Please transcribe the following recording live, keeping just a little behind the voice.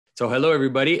So hello,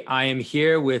 everybody. I am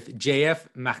here with JF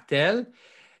Martel.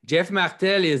 JF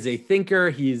Martel is a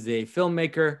thinker. He's a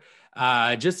filmmaker,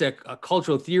 just a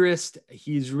cultural theorist.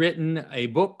 He's written a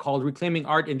book called Reclaiming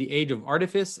Art in the Age of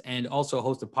Artifice and also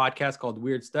hosts a podcast called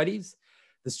Weird Studies.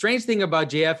 The strange thing about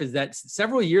JF is that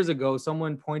several years ago,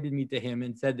 someone pointed me to him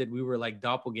and said that we were like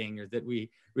doppelgangers, that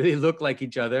we really look like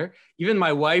each other. Even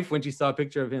my wife, when she saw a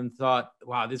picture of him, thought,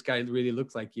 wow, this guy really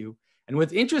looks like you. And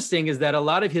what's interesting is that a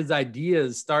lot of his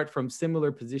ideas start from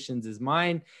similar positions as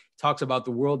mine. He talks about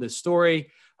the world as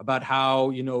story, about how,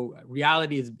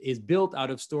 reality is built out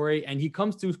of story. And he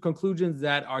comes to conclusions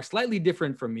that are slightly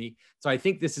different from me. So I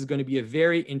think this is going to be a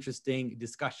very interesting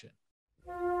discussion.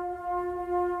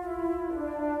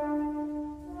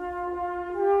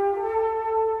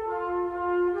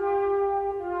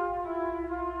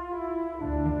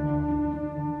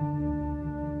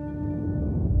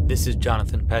 This is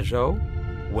Jonathan Pajot.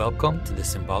 Welcome to the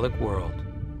Symbolic World. Great.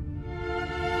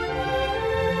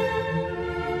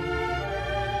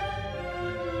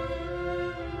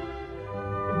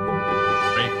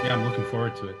 Yeah, I'm looking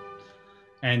forward to it.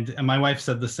 And my wife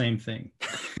said the same thing.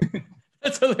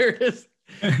 That's hilarious.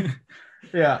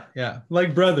 Yeah.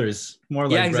 Like brothers. More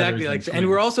like exactly. brothers. And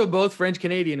we're also both French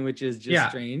Canadian, which is just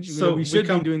strange. So we should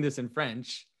be doing this in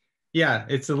French. Yeah,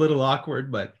 it's a little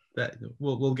awkward, but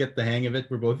we'll get the hang of it.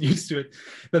 We're both used to it.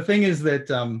 The thing is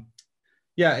that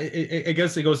I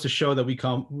guess it goes to show that we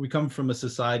come from a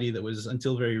society that was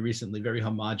until very recently very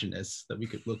homogenous, that we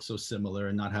could look so similar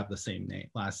and not have the same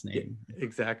last name.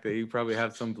 Exactly. You probably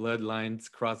have some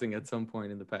bloodlines crossing at some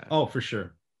point in the past. Oh, for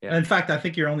sure. Yeah. In fact, I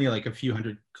think you're only like a few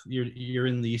hundred. You're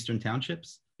in the Eastern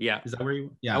Townships. Yeah. Is that where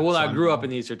you? Yeah. Well, I grew up in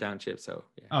the Eastern Township, so.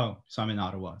 Yeah. Oh, so I'm in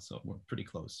Ottawa, so we're pretty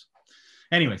close.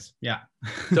 Anyways, yeah.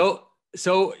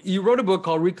 So you wrote a book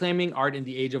called Reclaiming Art in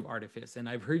the Age of Artifice, and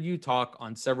I've heard you talk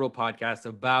on several podcasts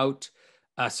about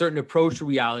a certain approach to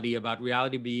reality, about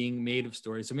reality being made of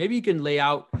stories. So maybe you can lay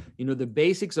out, the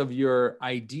basics of your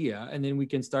idea, and then we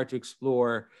can start to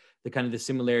explore the kind of the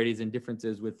similarities and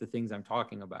differences with the things I'm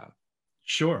talking about.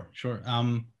 Sure.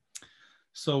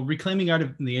 So Reclaiming Art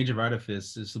in the Age of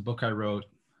Artifice is the book I wrote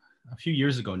a few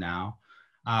years ago now,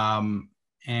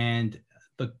 and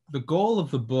the goal of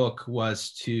the book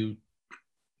was to.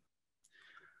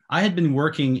 I had been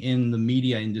working in the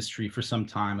media industry for some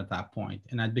time at that point,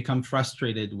 and I'd become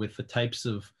frustrated with the types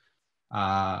of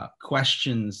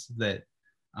questions that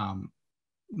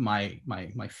my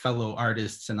fellow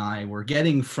artists and I were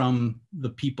getting from the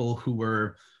people who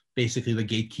were basically the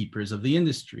gatekeepers of the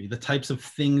industry, the types of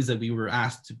things that we were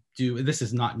asked to do. This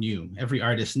is not new. Every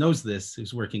artist knows this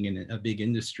who's working in a big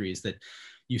industry, is that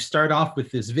you start off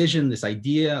with this vision, this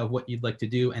idea of what you'd like to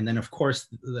do. And then of course,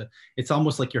 it's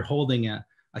almost like you're holding a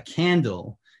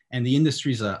candle, and the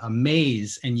industry's a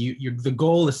maze, and the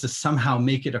goal is to somehow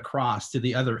make it across to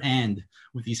the other end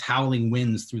with these howling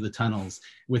winds through the tunnels,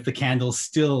 with the candles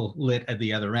still lit at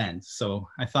the other end. So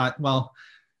I thought, well,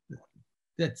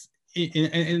 and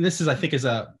this is, I think, is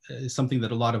something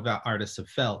that a lot of artists have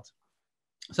felt.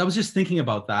 So I was just thinking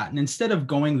about that, and instead of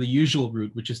going the usual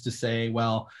route, which is to say,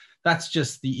 well, that's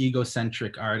just the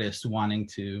egocentric artist wanting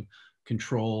to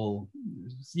control,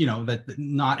 that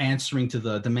not answering to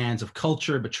the demands of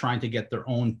culture, but trying to get their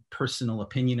own personal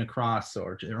opinion across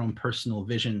or their own personal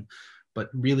vision. But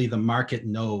really the market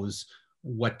knows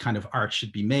what kind of art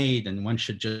should be made, and one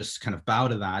should just kind of bow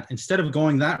to that. Instead of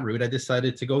going that route, I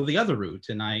decided to go the other route,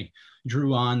 and I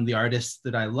drew on the artists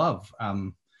that I love,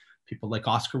 people like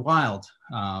Oscar Wilde,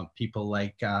 people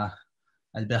like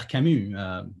Albert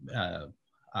Camus,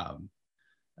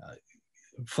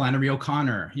 Flannery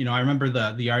O'Connor. I remember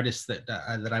the artists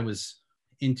that I was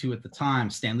into at the time,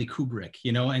 Stanley Kubrick,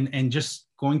 and just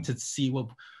going to see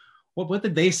what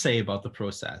did they say about the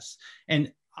process.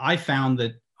 And I found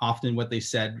that often what they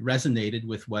said resonated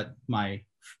with what my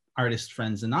artist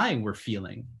friends and I were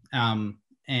feeling.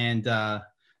 And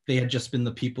they had just been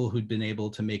the people who'd been able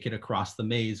to make it across the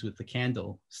maze with the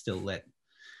candle still lit.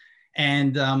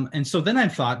 And so then I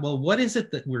thought, well, what is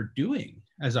it that we're doing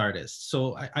as artists?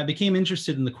 So I became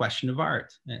interested in the question of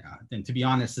art. And to be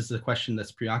honest, this is a question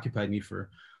that's preoccupied me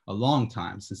for a long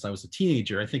time, since I was a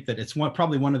teenager. I think that it's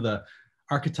probably one of the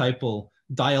archetypal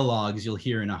dialogues you'll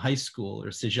hear in a high school or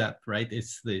cégep, right?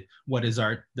 It's the what is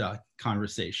art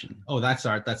conversation. Oh, that's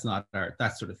art, that's not art,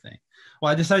 that sort of thing.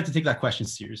 Well, I decided to take that question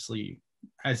seriously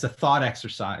as a thought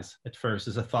exercise at first,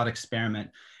 as a thought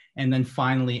experiment. And then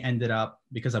finally ended up,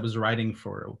 because I was writing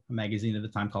for a magazine at the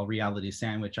time called Reality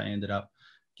Sandwich, I ended up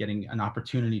getting an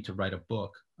opportunity to write a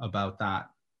book about that.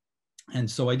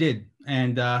 And so I did.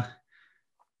 And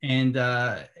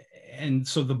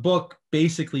so the book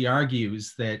basically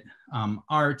argues that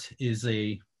art is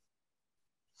a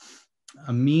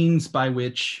a means by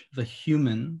which the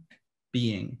human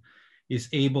being is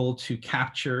able to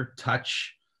capture,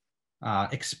 touch,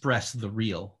 express the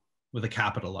real with a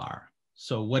capital R.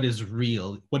 So what is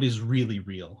real? What is really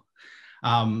real?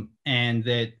 And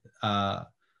that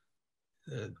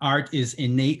art is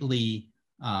innately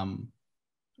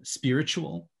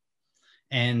spiritual,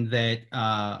 and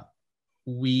that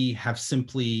we have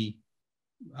simply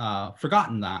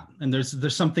forgotten that. And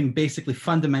there's something basically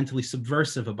fundamentally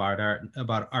subversive about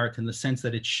art in the sense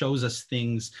that it shows us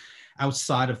things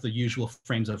outside of the usual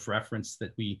frames of reference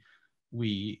that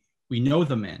we know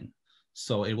them in.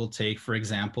 So it will take, for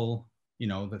example, you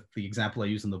know, the example I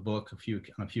use in the book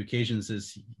on a few occasions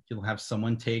is you'll have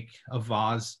someone take a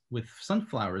vase with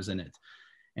sunflowers in it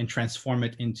and transform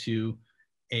it into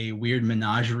a weird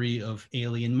menagerie of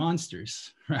alien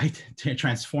monsters, right? To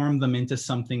transform them into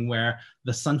something where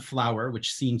the sunflower,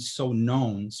 which seems so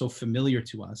known, so familiar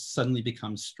to us, suddenly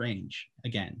becomes strange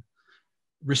again,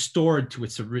 restored to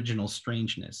its original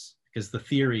strangeness. Because the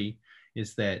theory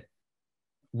is that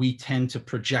we tend to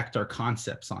project our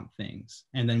concepts on things,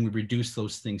 and then we reduce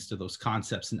those things to those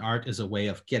concepts. And art is a way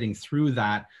of getting through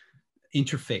that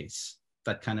interface,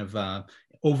 that kind of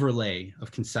overlay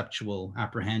of conceptual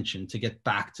apprehension, to get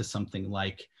back to something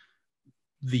like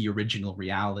the original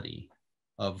reality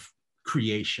of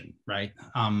creation, right?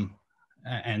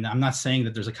 And I'm not saying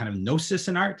that there's a kind of gnosis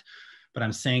in art, but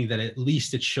I'm saying that at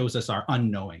least it shows us our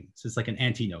unknowing. So it's like an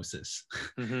anti-gnosis.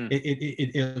 Mm-hmm.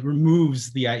 It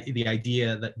removes the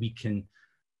idea that we can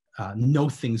know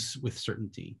things with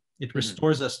certainty. It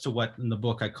restores us to what in the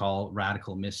book I call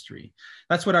radical mystery.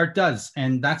 That's what art does.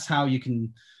 And that's how you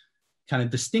can kind of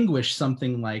distinguish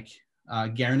something like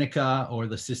Guernica or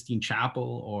the Sistine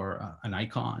Chapel or an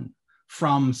icon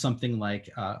from something like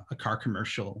a car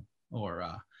commercial or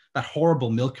that horrible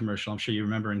milk commercial I'm sure you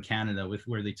remember in Canada, with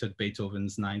where they took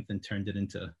Beethoven's Ninth and turned it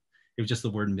into, it was just the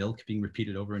word milk being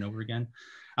repeated over and over again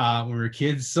when we were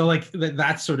kids. So like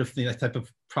that sort of thing, that type of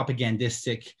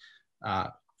propagandistic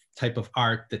type of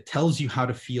art that tells you how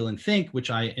to feel and think, which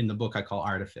in the book I call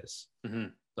artifice. Mm-hmm.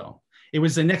 So it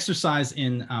was an exercise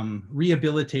in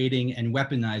rehabilitating and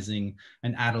weaponizing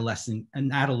an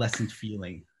adolescent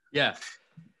feeling. Yeah.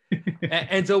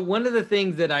 And so one of the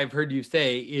things that I've heard you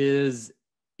say is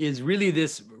really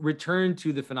this return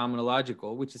to the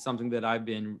phenomenological, which is something that I've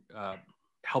been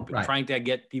trying to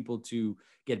get people to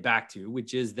get back to,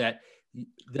 which is that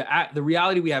the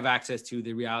reality we have access to,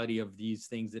 the reality of these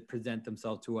things that present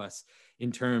themselves to us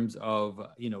in terms of,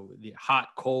 the hot,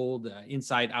 cold,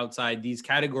 inside, outside, these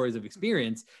categories of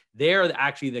experience, they're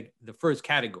actually the first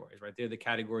categories, right? They're the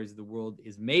categories the world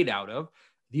is made out of.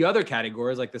 The other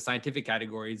categories, like the scientific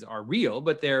categories, are real,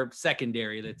 but they're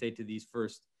secondary, let's say, to these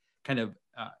first kind of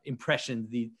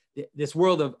impressions, this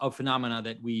world of phenomena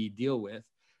that we deal with.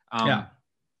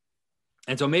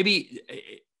 And so maybe,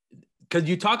 because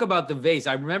you talk about the vase,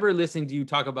 I remember listening to you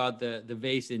talk about the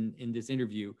vase in this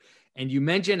interview, and you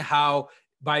mentioned how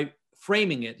by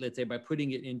framing it, let's say by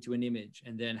putting it into an image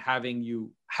and then having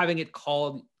it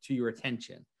called to your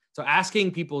attention. So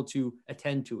asking people to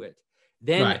attend to it,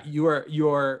 then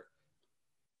you're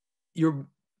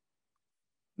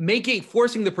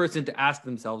forcing the person to ask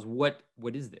themselves, what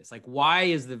is this? Like, why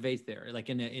is the vase there? Like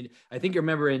I think you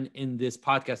remember in this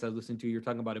podcast I was listening to, you're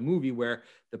talking about a movie where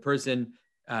the person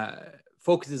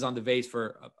focuses on the vase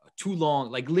for too long,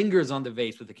 like lingers on the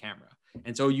vase with the camera.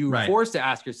 And so you're forced to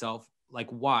ask yourself, like,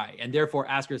 why? And therefore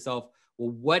ask yourself,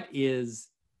 well, what is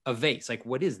a vase? Like,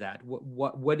 what is that?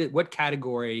 What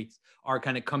categories are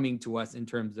kind of coming to us in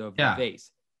terms of the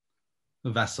vase?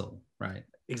 The vessel, right?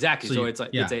 Exactly. So it's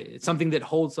like it's something that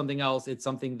holds something else. It's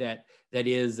something that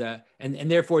is and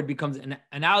therefore it becomes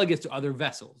analogous to other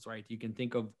vessels, right? You can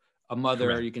think of a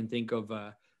mother, or you can think of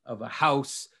a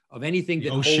house, of anything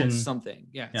that holds something.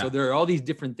 Yeah. So there are all these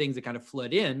different things that kind of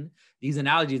flood in, these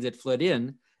analogies that flood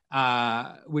in,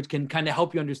 which can kind of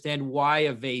help you understand why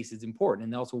a vase is important,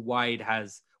 and also why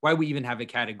we even have a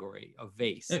category of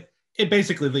vase. It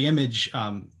basically, the image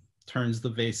turns the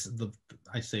vase,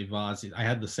 I say vase, I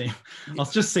had the same, I'll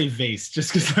just say vase,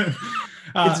 just because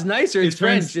it's nicer, it's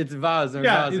French, it's vase.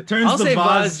 Vase. It turns the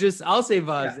vase. I'll say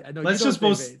vase. Yeah. No,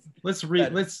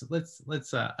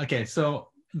 okay, so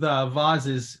the vase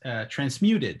is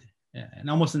transmuted in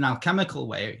almost an alchemical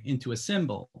way into a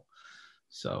symbol.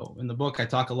 So in the book, I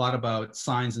talk a lot about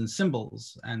signs and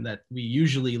symbols, and that we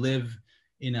usually live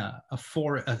in a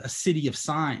city of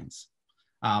signs,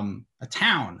 a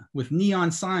town with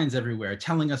neon signs everywhere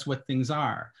telling us what things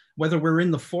are. Whether we're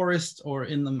in the forest or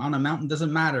on a mountain,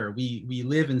 doesn't matter. We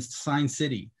live in Sign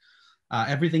City.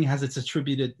 Everything has its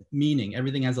attributed meaning.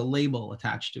 Everything has a label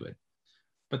attached to it.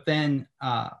 But then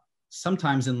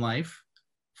sometimes in life,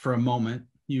 for a moment,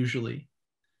 usually,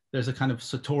 there's a kind of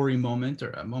satori moment or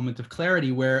a moment of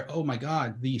clarity where, oh my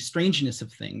God, the strangeness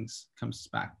of things comes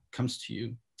to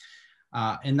you.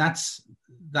 And that's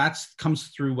comes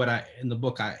through in the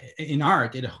book, in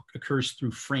art, it occurs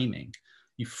through framing.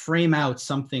 You frame out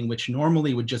something which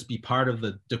normally would just be part of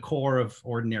the decor of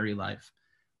ordinary life.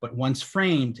 But once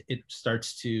framed, it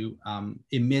starts to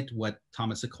emit what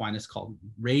Thomas Aquinas called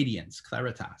radiance,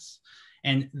 claritas.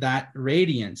 And that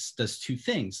radiance does two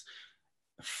things.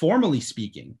 Formally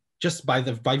speaking, just by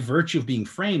virtue of being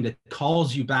framed, it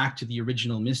calls you back to the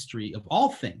original mystery of all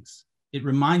things. It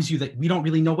reminds you that we don't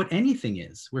really know what anything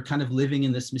is. We're kind of living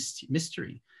in this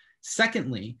mystery.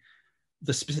 Secondly,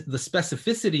 the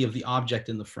specificity of the object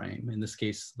in the frame, in this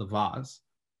case, the vase,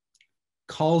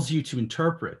 calls you to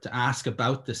interpret, to ask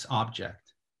about this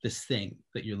object, this thing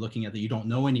that you're looking at that you don't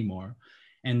know anymore.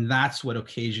 And that's what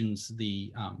occasions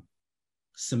the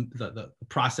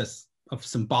process of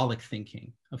symbolic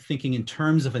thinking, of thinking in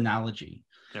terms of analogy.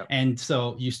 Yep. And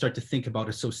so you start to think about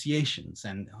associations,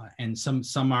 and some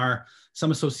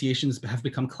associations have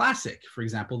become classic. For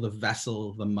example, the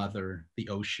vessel, the mother, the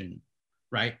ocean,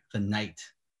 right? The night,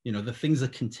 the things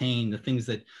that contain, the things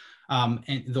that,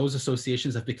 and those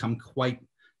associations have become quite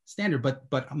standard.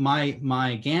 But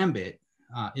my gambit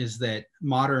is that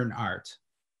modern art,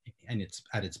 and it's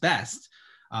at its best,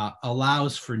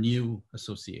 allows for new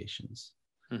associations.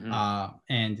 Mm-hmm.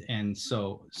 And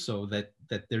so that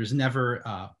there's never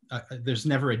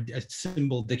a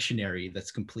symbol dictionary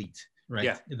that's complete, right?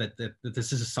 Yeah. That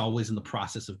this is always in the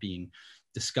process of being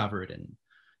discovered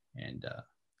and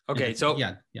okay. And so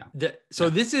yeah.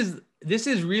 This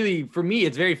is really, for me,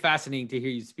 it's very fascinating to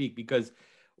hear you speak, because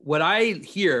what I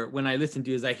hear when I listen to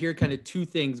you is I hear kind of two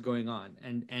things going on.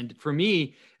 And for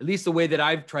me, at least the way that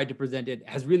I've tried to present it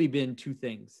has really been two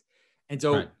things. And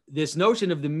so this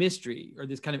notion of the mystery, or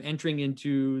this kind of entering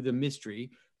into the mystery,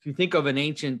 if you think of an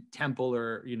ancient temple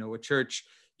or, a church,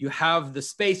 you have the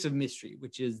space of mystery,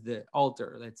 which is the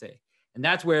altar, let's say. And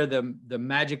that's where the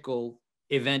magical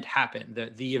event happened,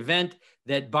 the event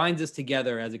that binds us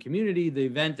together as a community, the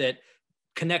event that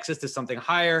connects us to something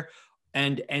higher.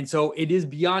 And so it is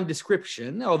beyond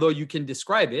description, although you can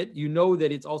describe it, that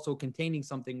it's also containing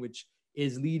something which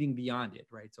is leading beyond it,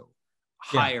 right? So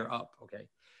higher up, okay.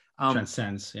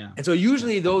 Transcends, yeah. And so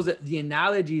usually the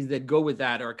analogies that go with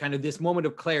that are kind of this moment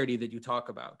of clarity that you talk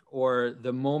about, or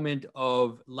the moment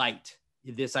of light,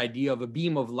 this idea of a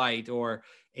beam of light or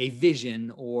a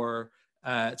vision, or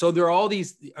so there are all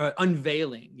these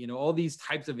unveiling, all these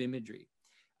types of imagery.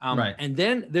 Right. And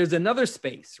then there's another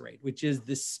space, right, which is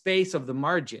the space of the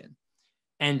margin.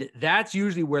 And that's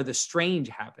usually where the strange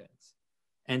happens.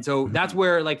 And so that's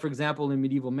where, like, for example, in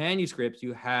medieval manuscripts,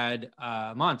 you had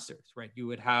monsters, right? You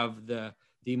would have the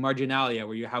marginalia,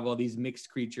 where you have all these mixed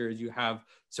creatures, you have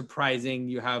surprising,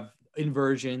 you have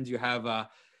inversions, you have,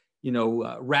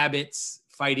 rabbits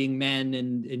fighting men,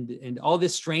 and all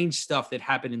this strange stuff that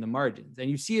happened in the margins. And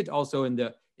you see it also in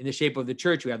the shape of the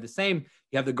church. You have the same,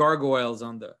 you have the gargoyles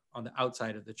on the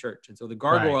outside of the church. And so the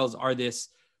gargoyles are this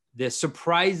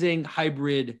surprising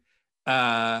hybrid,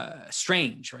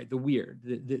 strange, right? The weird.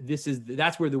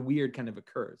 That's where the weird kind of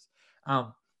occurs.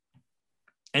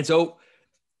 And so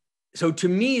to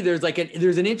me, there's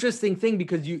an interesting thing,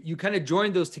 because you kind of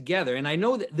join those together. And I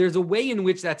know that there's a way in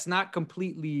which that's not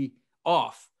completely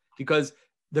off, because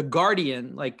the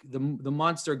guardian, like the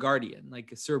monster guardian,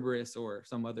 like a Cerberus or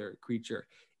some other creature,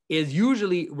 is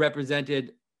usually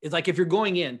represented. It's like if you're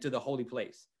going into the holy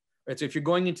place, right? So if you're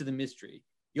going into the mystery,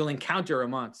 you'll encounter a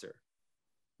monster,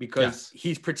 because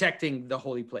he's protecting the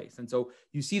holy place. And so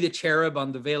you see the cherub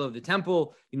on the veil of the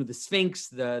temple, the Sphinx,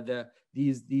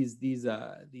 these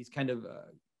kind of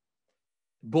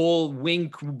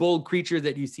bull creatures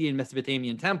that you see in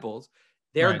Mesopotamian temples.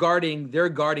 They're guarding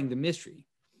the mystery.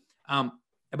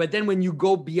 But then when you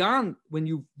go beyond, when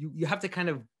you have to kind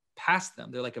of pass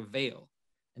them, they're like a veil.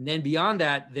 And then beyond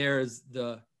that, there's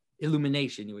the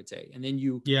illumination, you would say. And then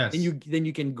you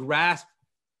can grasp,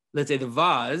 let's say, the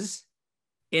vase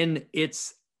in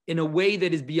a way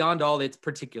that is beyond all its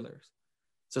particulars.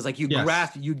 So it's like you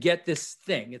grasp, you get this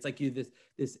thing. It's like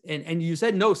and you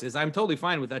said gnosis. I'm totally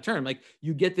fine with that term. Like,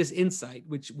 you get this insight,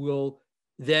 which will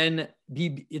then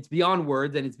it's beyond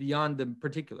words, and it's beyond the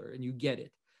particular, and you get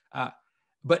it.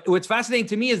 But what's fascinating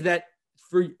to me is that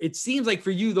it seems like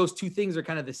for you, those two things are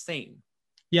kind of the same.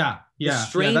 Yeah. The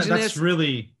strangeness. That's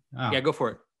really, go for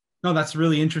it. No, that's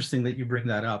really interesting that you bring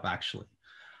that up, actually.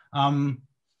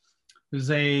 There's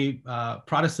a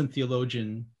Protestant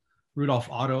theologian, Rudolf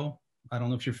Otto. I don't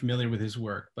know if you're familiar with his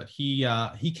work, but he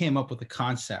came up with a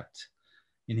concept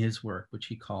in his work, which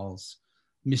he calls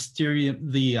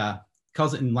mysterium,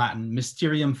 calls it in Latin,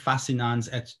 mysterium fascinans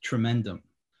et tremendum,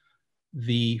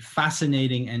 the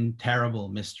fascinating and terrible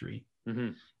mystery. Mm-hmm.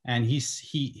 And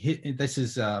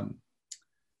this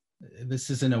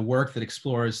is in a work that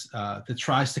explores, that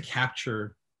tries to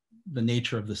capture the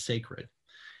nature of the sacred.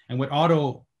 And what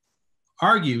Otto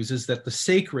argues is that the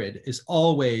sacred is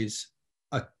always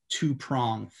a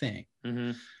two-pronged thing.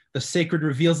 Mm-hmm. The sacred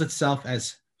reveals itself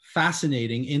as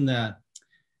fascinating in the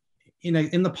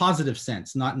positive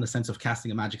sense, not in the sense of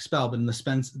casting a magic spell, but in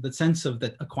the sense of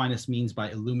that Aquinas means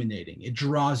by illuminating. It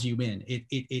draws you in. It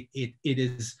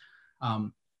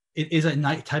is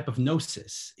a type of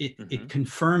gnosis. It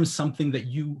confirms something that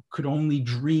you could only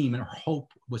dream or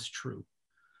hope was true,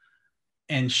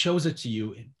 and shows it to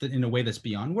you in a way that's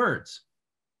beyond words.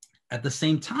 At the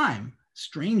same time,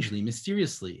 strangely,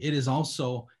 mysteriously, it is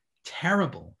also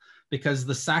terrible, because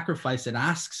the sacrifice it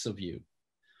asks of you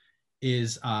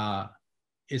is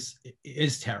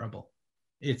terrible.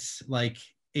 It's like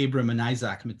Abram and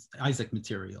Isaac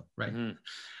material, right?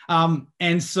 Mm-hmm.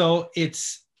 And so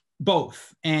it's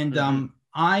both. And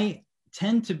I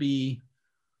tend to be,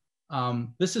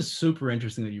 this is super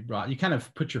interesting that you kind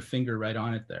of put your finger right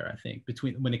on it there, I think,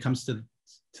 when it comes to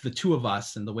the two of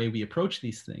us and the way we approach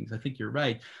these things. I think you're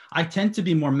right. I tend to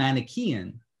be more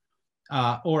Manichaean,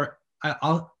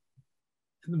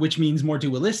 which means more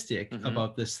dualistic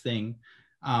about this thing,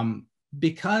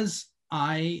 because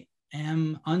I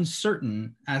am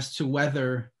uncertain as to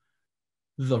whether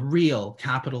the real,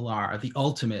 capital R, the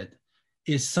ultimate,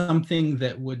 is something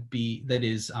that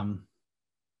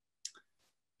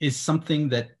is something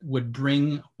that would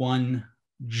bring one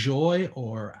joy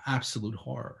or absolute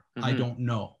horror. Mm-hmm. I don't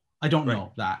know. I don't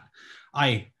know that.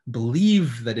 I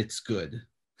believe that it's good.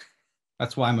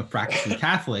 That's why I'm a practicing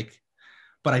Catholic,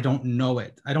 but I don't know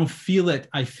it. I don't feel it.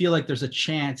 I feel like there's a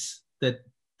chance that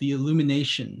the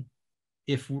illumination,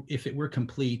 if it were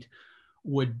complete,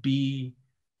 would be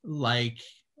like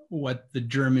what the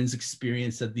Germans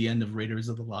experienced at the end of Raiders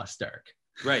of the Lost Ark.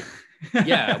 Right.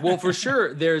 Yeah. Well, for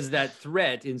sure, there's that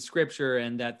threat in Scripture,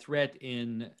 and that threat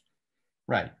in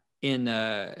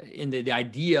the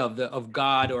idea of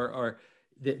God, or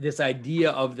this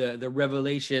idea of the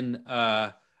revelation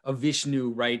of Vishnu,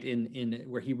 right? In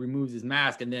where he removes his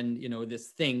mask, and then this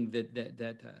thing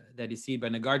that is seen by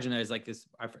Nagarjuna is like this.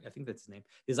 I think that's his name.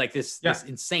 Is like this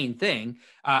insane thing,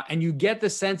 and you get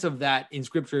the sense of that in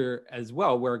Scripture as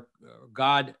well, where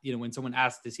God, when someone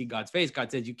asks to see God's face,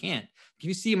 God says, "You can't. If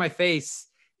you see my face,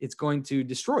 it's going to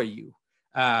destroy you."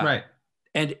 Right.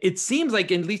 And it seems like,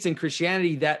 at least in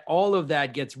Christianity, that all of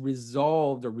that gets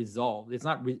resolved. It's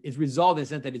not. It's resolved in the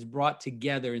sense that it's brought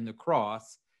together in the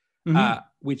cross.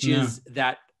 Which is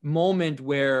that moment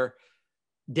where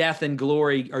death and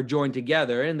glory are joined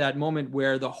together, and that moment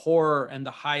where the horror and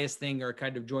the highest thing are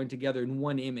kind of joined together in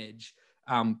one image.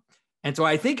 And so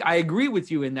I think I agree with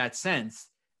you in that sense,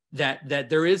 that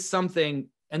there is something,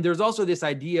 and there's also this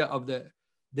idea of the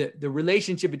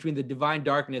relationship between the divine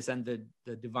darkness and the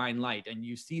divine light. And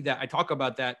you see that I talk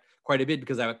about that quite a bit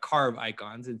because I carve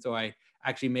icons, and so I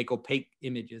actually make opaque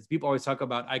images. People always talk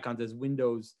about icons as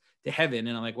windows to heaven,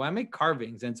 and I'm like, well, I make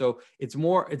carvings. And so it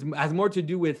has more to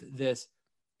do with this.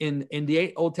 In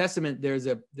the Old Testament, there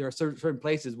are certain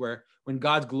places where when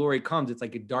God's glory comes, it's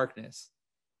like a darkness.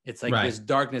 It's like this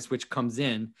darkness which comes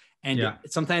in, and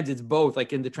sometimes it's both.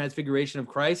 Like in the Transfiguration of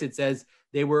Christ, it says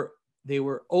they were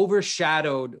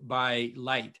overshadowed by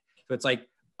light. So it's like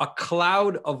a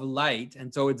cloud of light,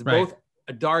 and so it's both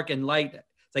a dark and light.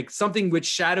 It's like something which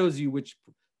shadows you, which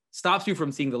stops you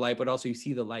from seeing the light, but also you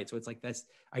see the light. So it's like that's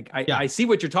I see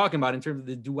what you're talking about in terms of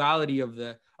the duality of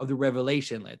the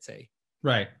revelation, let's say.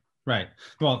 Right.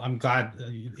 Well, I'm glad.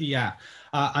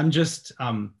 I'm just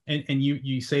and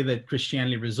you say that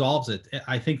Christianity resolves it.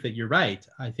 I think that you're right.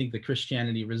 I think that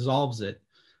Christianity resolves it,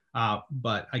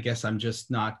 but I guess I'm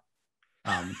just not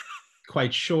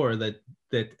quite sure that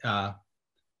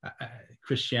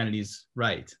Christianity's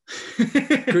right.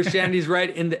 Christianity's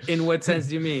right in what sense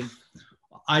do you mean?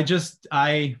 I'm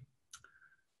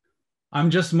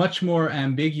just much more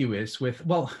ambiguous with,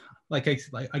 well,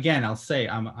 again, I'll say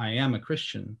I am a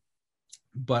Christian,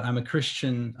 but I'm a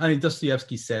Christian. I mean,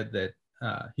 Dostoevsky said that,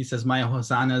 he says, my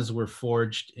hosannas were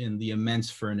forged in the immense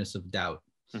furnace of doubt.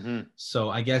 Mm-hmm. So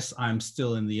I guess I'm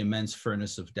still in the immense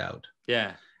furnace of doubt.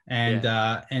 Yeah.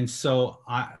 And so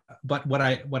but what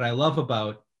I love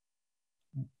about,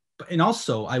 and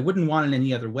also I wouldn't want it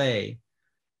any other way,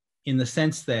 in the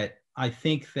sense that I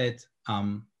think that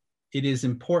it is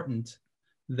important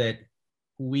that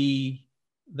the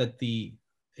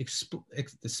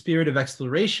spirit of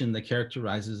exploration that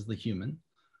characterizes the human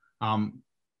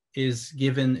is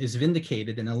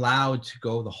vindicated and allowed to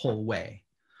go the whole way.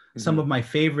 Mm-hmm. Some of my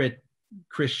favorite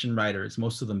Christian writers,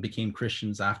 most of them became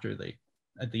Christians at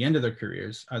the end of their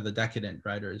careers, are the decadent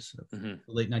writers of the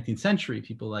late 19th century,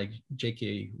 people like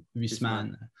J.K.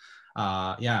 Wilmot,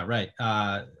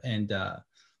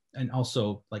 and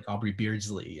also like Aubrey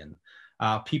Beardsley, and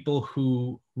people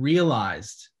who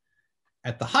realized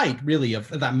at the height really of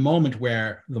that moment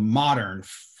where the modern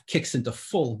kicks into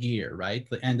full gear, right?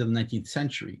 The end of the 19th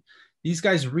century. These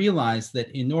guys realized that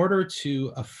in order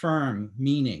to affirm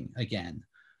meaning again,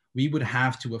 we would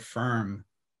have to affirm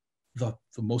the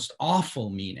most awful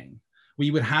meaning.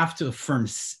 We would have to affirm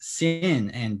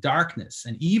sin and darkness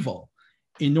and evil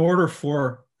in order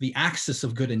for the axis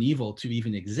of good and evil to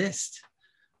even exist.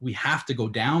 We have to go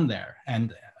down there.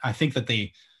 And I think that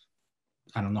I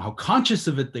don't know how conscious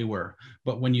of it they were,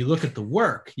 but when you look at the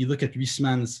work, you look at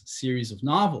Huysmans' series of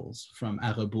novels from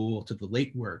A Rebours to the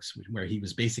late works, where he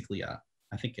was basically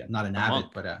not an abbot,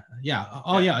 but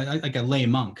like a lay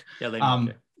monk. Yeah, lay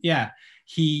monk.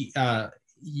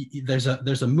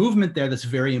 There's a movement there that's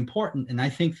very important. And I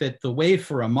think that the way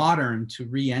for a modern to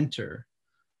re-enter,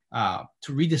 to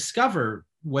rediscover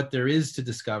what there is to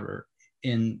discover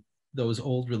in those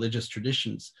old religious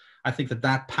traditions, I think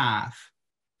that path,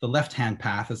 the left-hand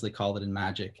path, as they call it in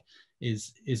magic,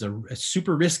 is a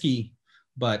super risky,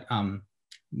 but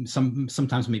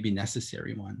sometimes maybe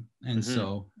necessary one. And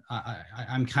so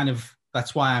I'm kind of,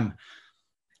 that's why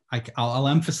I'll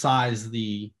emphasize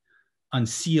the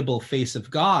unseeable face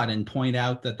of God and point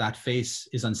out that face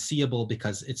is unseeable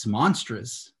because it's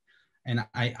monstrous. And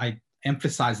I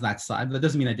emphasize that side. That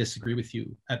doesn't mean I disagree with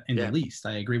you in the least.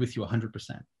 I agree with you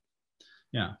 100%.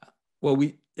 Yeah. Well,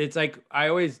 it's like I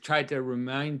always try to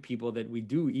remind people that we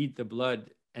do eat the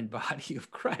blood and body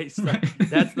of Christ. Right?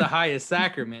 That's the highest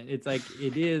sacrament. It's like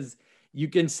it is. You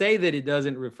can say that it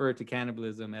doesn't refer to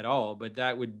cannibalism at all, but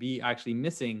that would be actually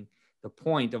missing the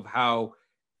point of how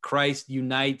Christ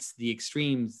unites the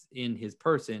extremes in his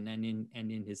person and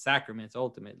in his sacraments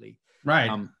ultimately. Right.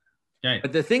 Right.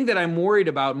 But the thing that I'm worried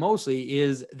about mostly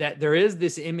is that there is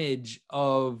this image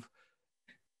of,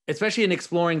 especially in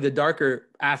exploring the darker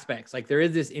aspects, like there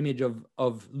is this image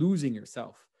of losing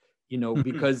yourself,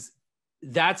 because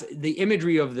that's the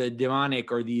imagery of the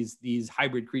demonic, or these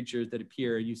hybrid creatures that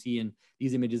appear. You see in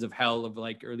these images of hell, of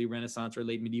like early Renaissance or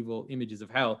late medieval images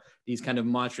of hell, these kind of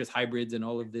monstrous hybrids and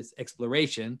all of this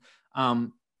exploration.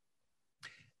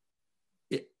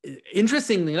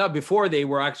 Interestingly enough, before they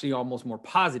were actually almost more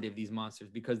positive, these monsters,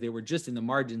 because they were just in the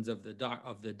margins of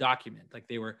the document. Like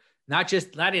they were not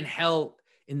in hell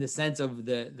in the sense of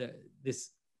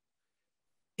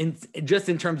just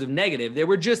in terms of negative, they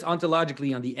were just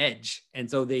ontologically on the edge, and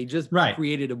so they just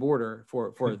created a border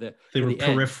for the. They were the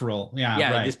peripheral,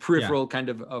 edge. This peripheral kind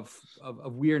of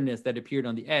weirdness that appeared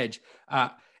on the edge,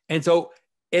 and so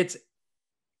it's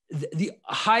the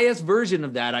highest version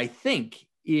of that, I think,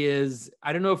 is,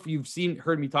 I don't know if you've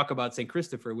heard me talk about Saint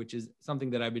Christopher, which is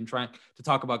something that I've been trying to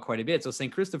talk about quite a bit. So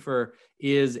Saint Christopher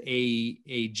is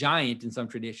a giant in some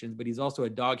traditions, but he's also a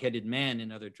dog-headed man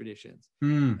in other traditions.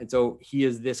 And so he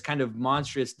is this kind of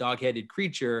monstrous dog-headed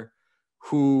creature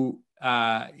who,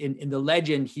 in the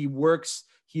legend,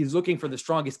 he's looking for the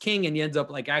strongest king, and he ends up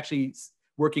like actually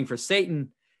working for Satan.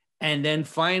 And then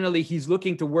finally he's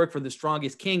looking to work for the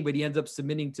strongest king, but he ends up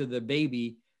submitting to the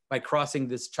baby by crossing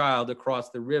this child across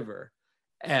the river.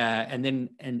 And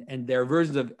there are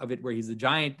versions of it where he's a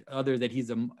giant, other that he's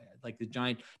like the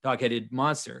giant dog-headed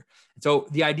monster. And so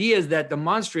the idea is that the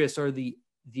monstrous, or the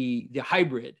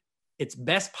hybrid, its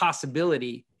best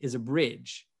possibility is a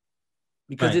bridge,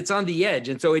 because it's on the edge.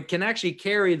 And so it can actually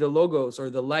carry the logos, or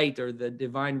the light, or the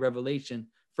divine revelation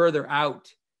further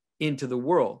out into the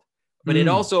world. But it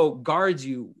also guards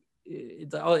you.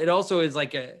 It also is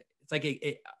like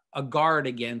a guard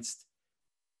against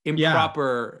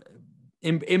improper,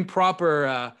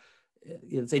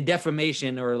 say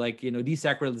defamation, or like,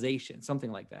 desacralization,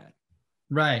 something like that.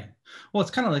 Right. Well, it's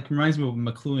kind of like, reminds me of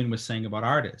what McLuhan was saying about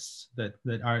artists, that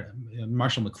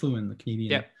Marshall McLuhan, the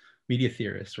Canadian media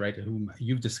theorist, right, whom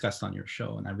you've discussed on your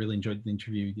show. And I really enjoyed the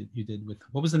interview you did with,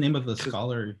 what was the name of the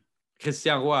scholar?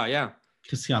 Christian Roy,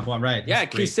 Christian Roy, right. Yeah,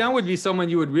 Christian would be someone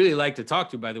you would really like to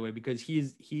talk to, by the way, because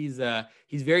he's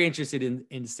very interested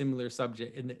in similar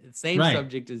subject, in the same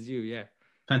subject as you. Yeah.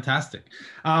 Fantastic.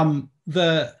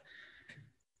 The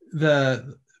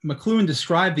McLuhan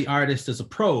described the artist as a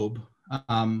probe,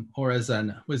 or as I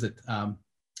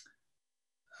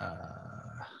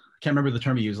can't remember the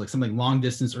term he used, like something long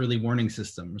distance early warning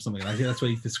system or something. I think that's what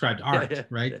he described art,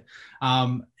 right?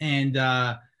 And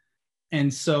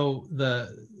so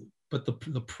the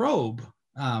probe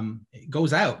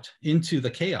goes out into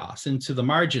the chaos, into the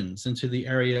margins, into the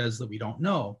areas that we don't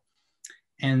know,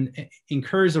 and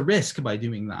incurs a risk by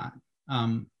doing that.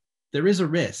 There is a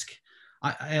risk.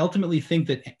 I ultimately think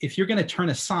that if you're going to turn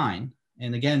a sign,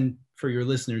 and again, for your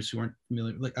listeners who aren't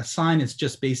familiar, like a sign is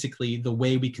just basically the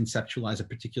way we conceptualize a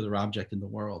particular object in the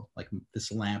world, like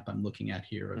this lamp I'm looking at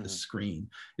here, or this screen.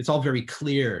 It's all very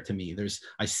clear to me.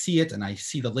 I see it and I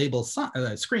see the label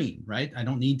screen, right? I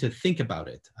don't need to think about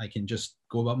it. I can just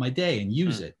go about my day and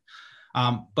use it.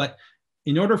 But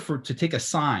in order to take a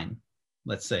sign,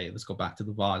 let's go back to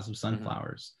the vase of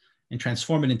sunflowers and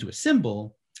transform it into a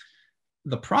symbol,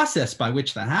 the process by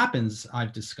which that happens,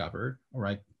 I've discovered,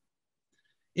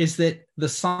 is that the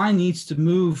sign needs to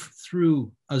move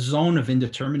through a zone of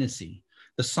indeterminacy.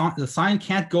 The sign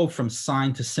can't go from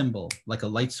sign to symbol like a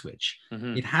light switch.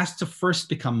 It has to first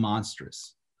become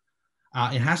monstrous.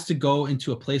 It has to go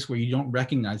into a place where you don't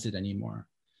recognize it anymore.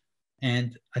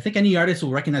 And I think any artist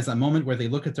will recognize that moment where they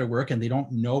look at their work and they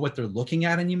don't know what they're looking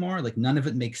at anymore. Like none of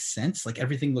it makes sense. Like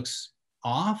everything looks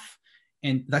off.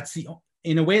 And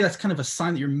in a way, that's kind of a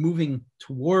sign that you're moving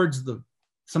towards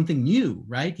something new,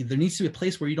 right? There needs to be a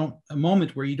place a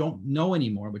moment where you don't know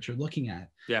anymore what you're looking at.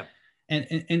 Yeah.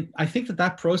 And I think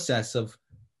that process of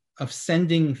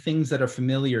sending things that are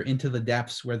familiar into the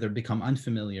depths where they become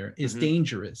unfamiliar is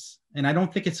dangerous. And I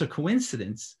don't think it's a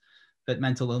coincidence that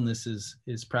mental illness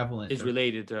is prevalent. Is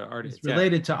related to artists. It's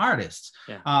related to artists,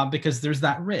 because there's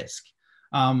that risk.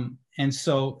 And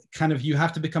so you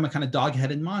have to become a kind of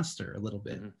dog-headed monster a little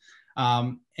bit.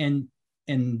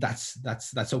 And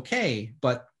that's okay,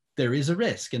 but there is a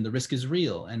risk, and the risk is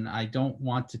real. And I don't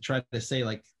want to try to say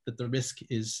that the risk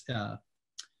is, I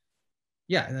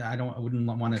wouldn't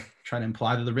want to try to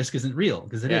imply that the risk isn't real,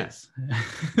 because it is.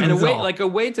 And a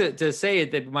way to say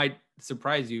it that might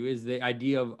surprise you is the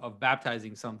idea of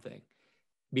baptizing something,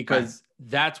 because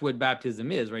that's what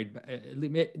baptism is, right?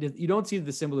 You don't see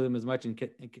the symbolism as much in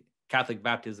Catholic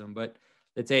baptism, but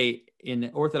let's say in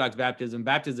Orthodox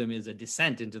baptism is a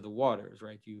descent into the waters,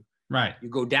 right? You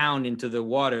go down into the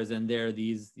waters, and there are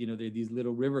these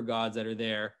little river gods that are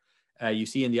there. You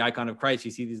see in the icon of Christ,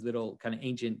 you see these little kind of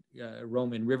ancient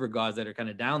Roman river gods that are kind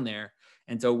of down there.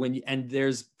 And so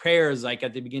there's prayers like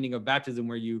at the beginning of baptism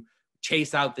where you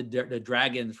chase out the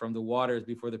dragons from the waters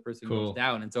before the person goes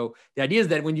down. And so the idea is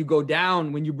that when you go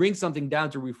down, when you bring something down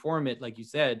to reform it, like you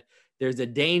said, there's a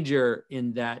danger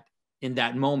in that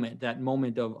moment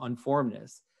of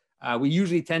unformedness. We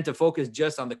usually tend to focus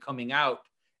just on the coming out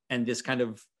and this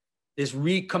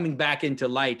coming back into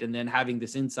light, and then having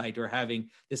this insight or having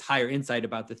this higher insight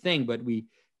about the thing. But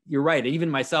you're right. Even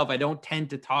myself, I don't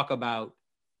tend to talk about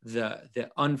the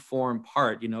unformed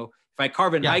part. If I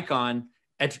carve an icon,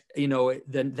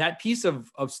 then that piece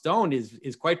of stone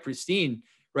is quite pristine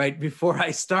right before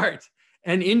I start.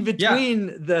 And in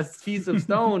between the piece of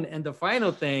stone and the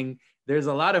final thing, there's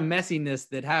a lot of messiness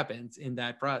that happens in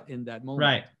that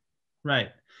moment. Right.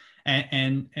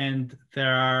 And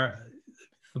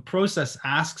the process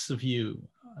asks of you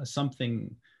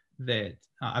something that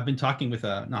I've been talking with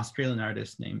an Australian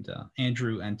artist named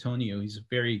Andrew Antonio. He's a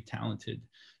very talented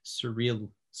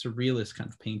surrealist kind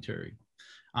of painter.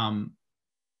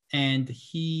 And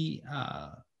he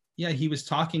was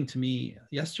talking to me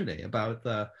yesterday about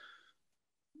the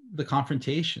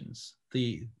confrontations,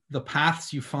 the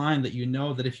paths you find that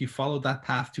that if you follow that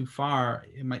path too far,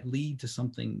 it might lead to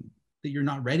something that you're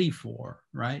not ready for,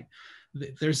 right?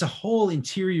 There's a whole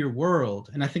interior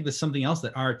world. And I think that's something else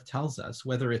that art tells us,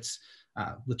 whether it's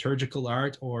liturgical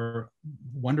art or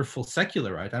wonderful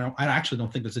secular art. I actually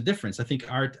don't think there's a difference. I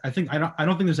don't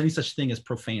think there's any such thing as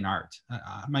profane art.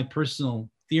 My personal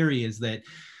theory is that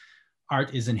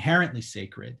art is inherently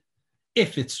sacred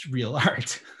if it's real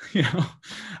art,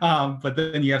 but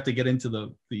then you have to get into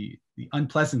the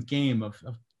unpleasant game of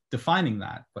defining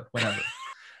that, but whatever.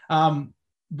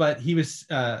 But he was,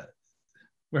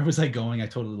 where was I going? I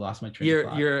totally lost my train of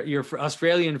thought. Your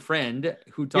Australian friend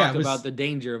who talked about the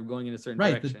danger of going in a certain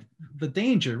direction. The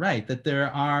danger, right? That there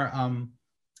are,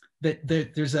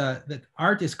 that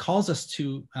art calls us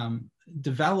to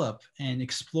develop and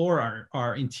explore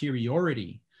our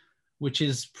interiority, which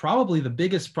is probably the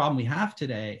biggest problem we have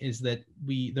today, is that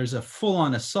there's a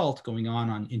full-on assault going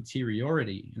on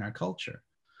interiority in our culture.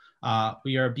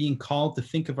 We are being called to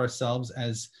think of ourselves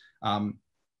as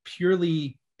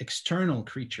purely external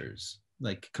creatures,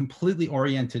 like completely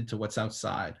oriented to what's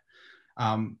outside.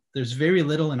 There's very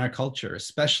little in our culture,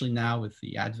 especially now with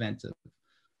the advent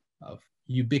of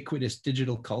ubiquitous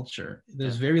digital culture.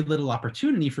 There's very little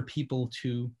opportunity for people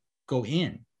to go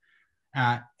in.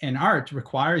 And art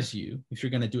requires you, if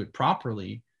you're going to do it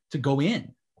properly, to go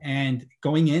in. And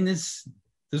going in is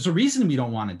there's a reason we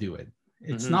don't want to do it.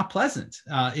 It's Mm-hmm. not pleasant.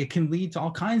 It can lead to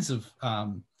all kinds of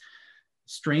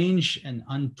strange and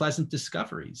unpleasant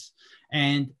discoveries.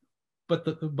 But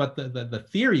the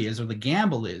theory is, or the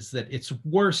gamble is, that it's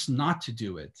worse not to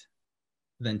do it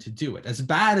than to do it. As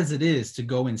bad as it is to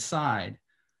go inside,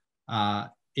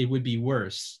 it would be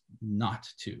worse not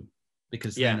to,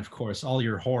 because then, of course, all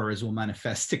your horrors will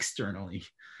manifest externally.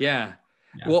 Yeah.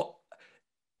 Well,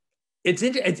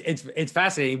 it's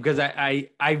fascinating because I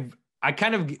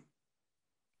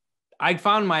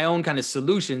found my own kind of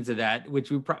solution to that,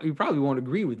 which you probably won't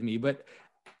agree with me, but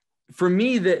for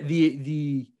me,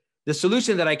 the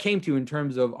solution that I came to in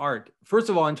terms of art, first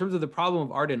of all, in terms of the problem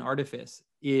of art and artifice,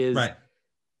 is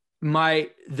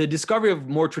the discovery of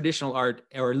more traditional art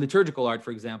or liturgical art,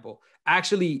 for example,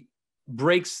 actually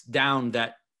breaks down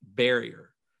that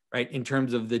barrier, right? In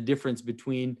terms of the difference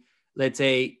between, let's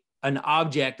say, an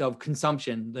object of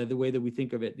consumption, the way that we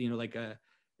think of it, like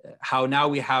how now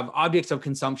we have objects of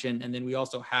consumption, and then we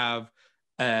also have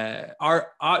our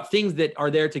things that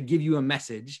are there to give you a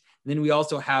message. And then we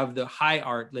also have the high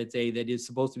art, let's say, that is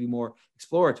supposed to be more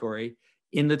exploratory.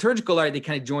 In liturgical art, they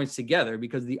kind of joins together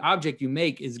because the object you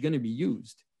make is going to be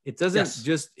used. It doesn't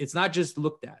it's not just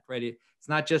looked at, right? It's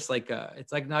not just like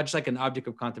not just like an object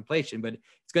of contemplation, but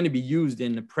it's going to be used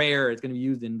in the prayer. It's going to be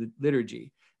used in the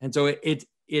liturgy. And so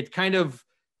it kind of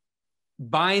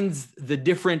binds the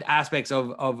different aspects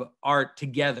of art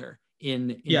together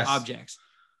in objects.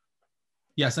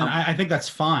 Yes, and I think that's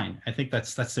fine. I think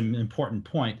that's an important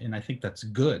point, and I think that's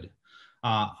good.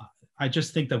 I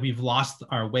just think that we've lost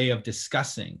our way of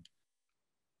discussing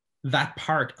that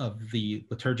part of the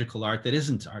liturgical art that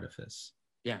isn't artifice.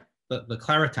 Yeah. The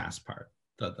claritas part,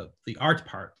 the art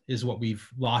part is what we've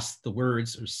lost the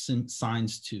words or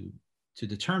signs to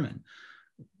determine.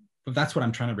 But that's what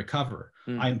I'm trying to recover.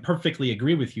 I perfectly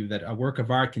agree with you that a work of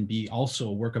art can be also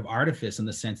a work of artifice in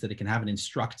the sense that it can have an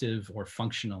instructive or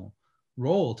functional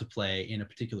role to play in a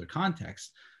particular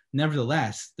context.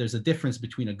 Nevertheless, there's a difference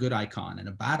between a good icon and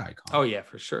a bad icon. Oh yeah,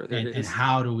 for sure. And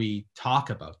how do we talk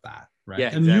about that, right?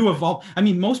 Yeah, and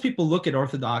exactly. Most people look at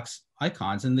Orthodox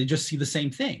icons and they just see the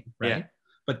same thing, right? Yeah.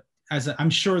 But I'm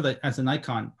sure that as an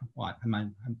icon,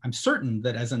 I'm certain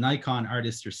that as an icon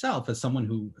artist yourself, as someone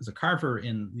who is a carver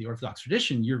in the Orthodox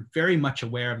tradition, you're very much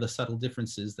aware of the subtle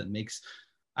differences that makes,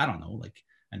 I don't know, like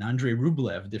an Andrei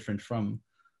Rublev different from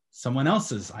someone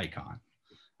else's icon.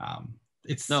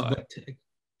 There's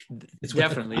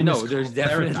definitely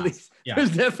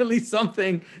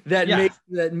something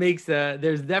that makes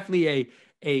there's definitely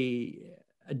a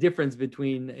difference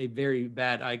between a very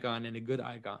bad icon and a good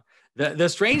icon. The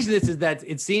strangeness is that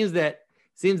it seems that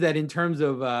in terms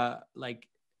of in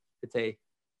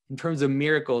terms of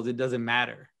miracles, it doesn't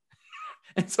matter.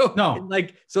 And so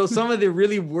so some of the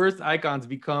really worst icons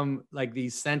become like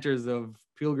these centers of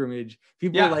pilgrimage.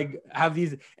 People have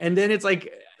these, and then it's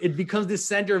like it becomes this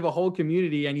center of a whole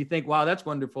community, and you think, wow, that's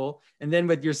wonderful. And then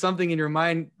but you're something in your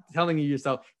mind telling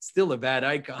yourself it's still a bad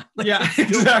icon.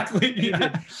 Exactly.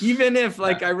 Even if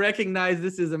I recognize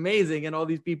this is amazing and all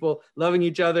these people loving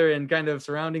each other and kind of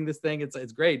surrounding this thing,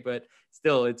 it's great, but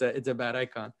still it's a bad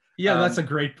icon. That's a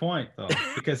great point though,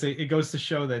 because it goes to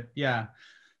show that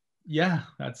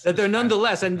that they're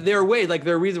nonetheless, and there are ways,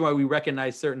 there are reasons why we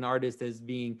recognize certain artists as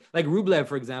being, like Rublev,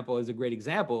 for example, is a great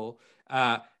example.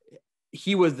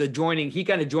 He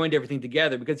kind of joined everything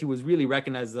together because he was really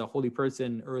recognized as a holy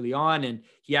person early on, and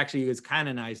he actually is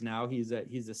canonized now. He's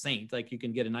a saint. Like you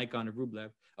can get an icon of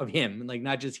Rublev, of him, like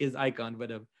not just his icon,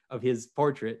 but of his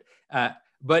portrait.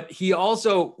 But he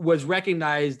also was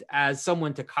recognized as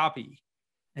someone to copy,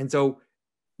 and so.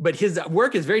 But his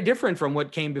work is very different from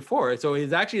what came before. So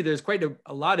there's quite a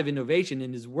lot of innovation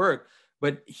in his work,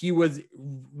 but he was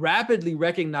rapidly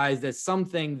recognized as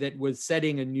something that was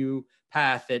setting a new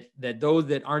path that those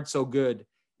that aren't so good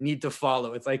need to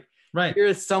follow. It's like, here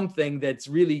is something that's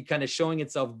really kind of showing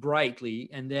itself brightly,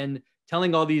 and then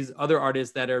telling all these other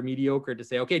artists that are mediocre to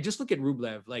say, okay, just look at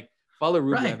Rublev, follow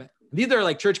Rublev. Right. These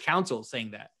are church councils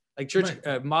saying that,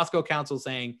 Moscow council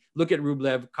saying, look at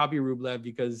Rublev, copy Rublev,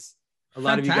 because a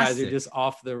lot of you guys are just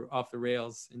off the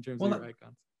rails in terms of your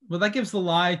icons. Well, that gives the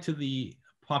lie to the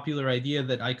popular idea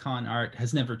that icon art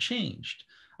has never changed,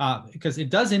 because it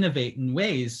does innovate in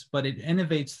ways, but it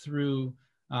innovates through,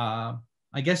 I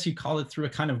guess you call it through a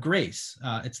kind of grace.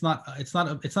 It's not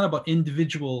about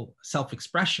individual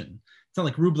self-expression. It's not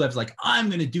like Rublev's like, I'm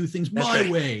going to do things my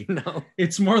way. No,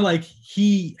 it's more like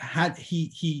he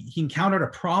encountered a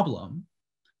problem,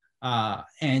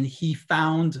 and he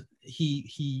found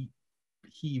he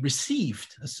he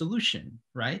received a solution,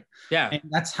 right? Yeah. And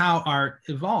that's how art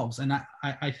evolves. And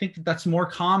I think that that's more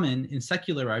common in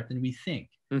secular art than we think,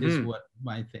 is what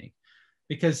I think.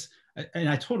 Because, and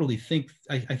I totally think,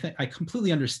 I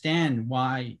completely understand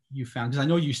why you found, because I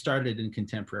know you started in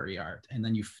contemporary art and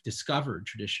then you discovered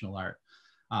traditional art,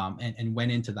 and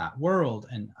went into that world.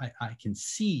 And I can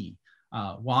see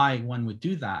why one would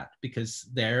do that, because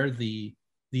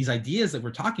these ideas that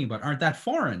we're talking about aren't that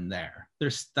foreign there.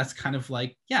 That's kind of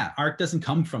like, yeah, art doesn't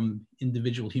come from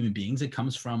individual human beings. It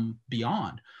comes from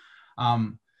beyond.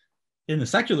 In the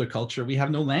secular culture, we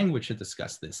have no language to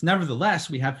discuss this. Nevertheless,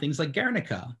 we have things like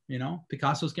Guernica,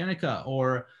 Picasso's Guernica,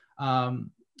 or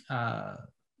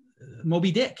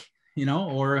Moby Dick,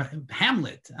 or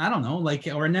Hamlet. I don't know,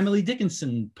 or an Emily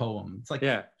Dickinson poem. It's like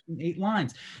 8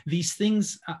 lines. These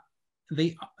things,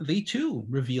 they too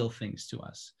reveal things to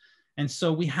us. And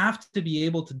so we have to be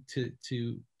able to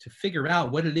figure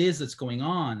out what it is that's going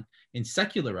on in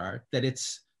secular art, that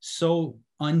it's so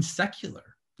unsecular.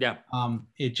 Yeah.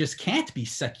 It just can't be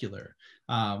secular.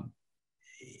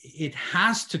 It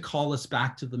has to call us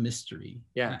back to the mystery,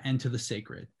 and to the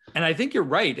sacred. And I think you're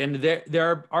right. And there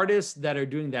are artists that are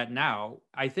doing that now.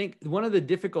 I think one of the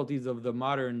difficulties of the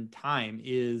modern time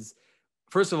is,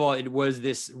 first of all, it was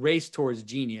this race towards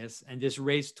genius and this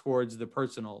race towards the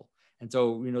personal. And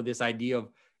so, this idea of,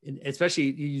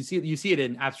 especially you see it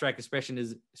in abstract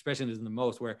expressionism the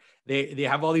most, where they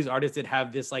have all these artists that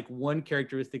have this like one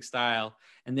characteristic style,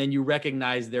 and then you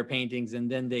recognize their paintings, and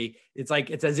then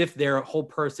it's as if their whole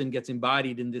person gets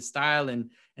embodied in this style, and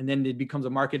then it becomes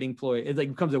a marketing ploy. It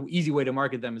becomes an easy way to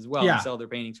market them as well, and sell their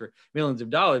paintings for millions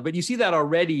of dollars. But you see that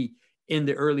already in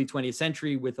the early 20th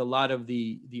century with a lot of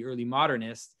the early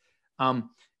modernists.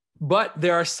 But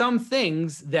there are some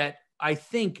things that I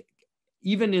think,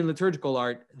 even in liturgical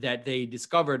art, that they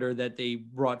discovered or that they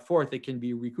brought forth, that can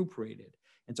be recuperated.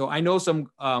 And so I know some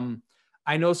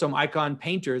icon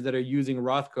painters that are using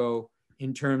Rothko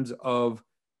in terms of,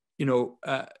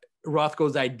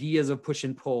 Rothko's ideas of push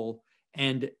and pull,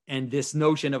 and this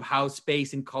notion of how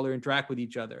space and color interact with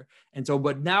each other. And so,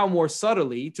 but now more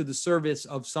subtly, to the service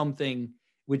of something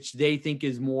which they think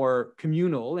is more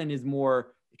communal and is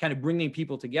more kind of bringing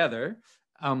people together.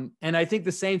 And I think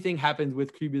the same thing happens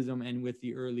with Cubism and with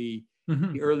the early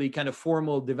kind of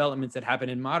formal developments that happen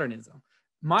in modernism.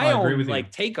 My own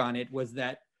take on it was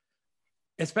that,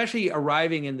 especially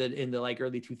arriving in the like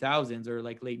early 2000s or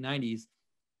like late 90s,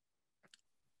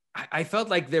 I felt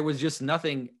like there was just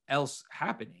nothing else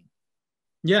happening.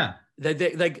 Yeah.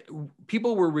 That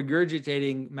people were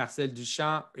regurgitating Marcel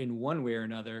Duchamp in one way or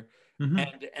another.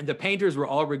 And the painters were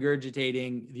all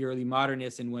regurgitating the early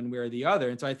modernists in one way or the other.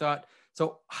 And so I thought,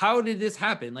 so how did this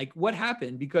happen? Like, what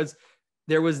happened? Because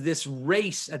there was this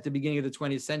race at the beginning of the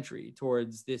 20th century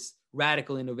towards this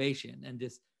radical innovation and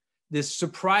this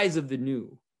surprise of the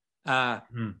new.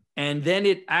 And then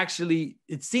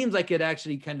it seems like it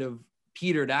actually kind of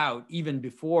petered out even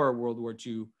before World War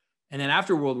II. And then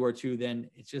after World War II,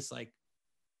 then it's just like,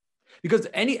 because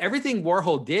everything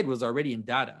Warhol did was already in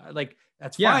Dada. Like,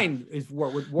 that's fine. Is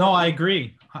what Warhol, no, I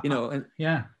agree. And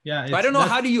yeah. So I don't know,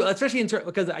 how do you, especially in terms,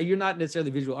 because you're not necessarily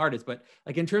a visual artist, but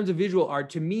like in terms of visual art,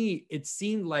 to me, it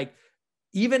seemed like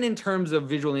even in terms of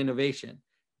visual innovation,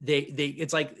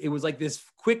 it was like this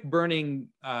quick burning,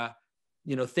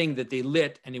 thing that they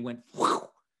lit, and it went, whoosh,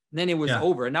 and then it was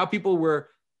over. And now people were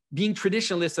being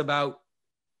traditionalists about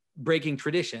breaking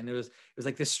tradition. It was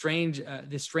like this strange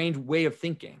way of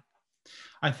thinking.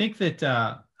 I think that,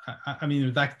 I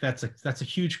mean, that's a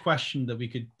huge question that we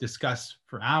could discuss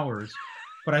for hours,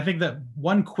 but I think that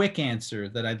one quick answer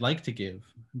that I'd like to give,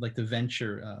 like the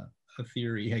venture a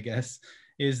theory, I guess,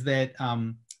 is that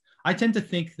I tend to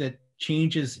think that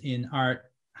changes in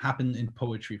art happen in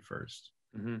poetry first.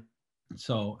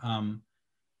 So,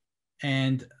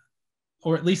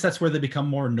 or at least that's where they become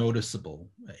more noticeable.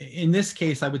 In this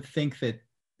case, I would think that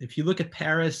if you look at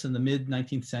Paris in the mid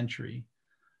 19th century,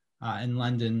 in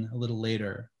London a little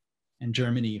later, and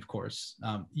Germany, of course,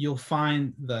 you'll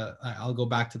find I'll go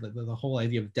back to the whole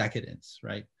idea of decadence,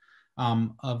 right?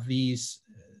 Of these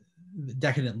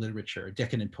decadent literature,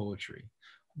 decadent poetry.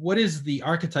 What is the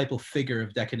archetypal figure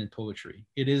of decadent poetry?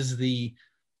 It is the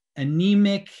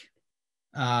anemic,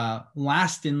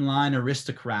 last in line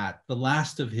aristocrat, the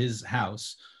last of his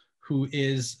house, who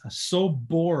is so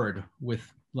bored with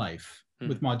life,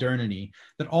 with modernity,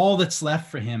 that all that's left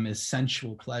for him is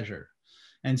sensual pleasure.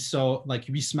 And so like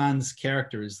Huysmans'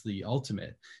 character is the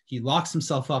ultimate. He locks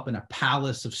himself up in a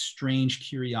palace of strange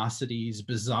curiosities,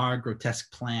 bizarre,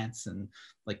 grotesque plants, and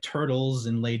like turtles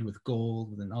inlaid with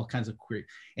gold and all kinds of queer.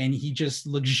 And he just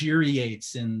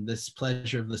luxuriates in this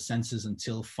pleasure of the senses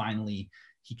until finally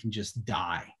he can just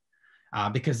die,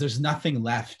 because there's nothing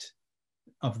left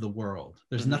of the world.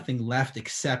 There's nothing left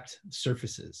except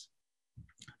surfaces.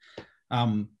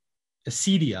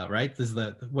 Acedia, right? This is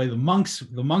the way the monks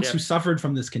who suffered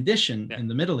from this condition in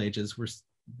the Middle Ages were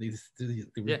they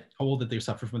were told that they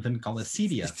suffered from a thing called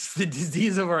acedia. It's the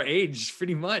disease of our age,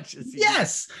 pretty much. Acedia.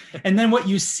 Yes, and then what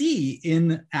you see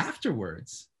in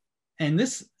afterwards, and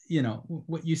this, you know,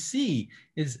 what you see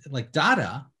is like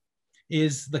Dada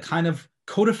is the kind of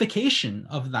codification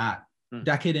of that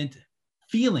decadent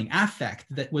feeling, affect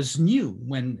that was new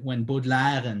when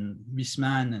Baudelaire and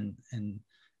Huysmans and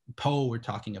Poe were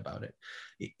talking about it.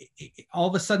 All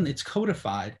of a sudden it's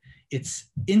codified, it's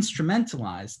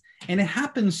instrumentalized, and it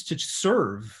happens to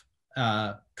serve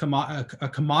a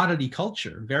commodity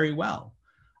culture very well.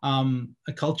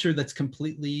 A culture that's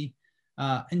completely,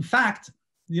 in fact,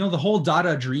 you know, the whole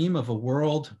Dada dream of a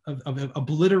world of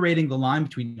obliterating the line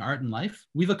between art and life,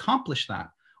 we've accomplished that.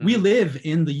 We live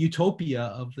in the utopia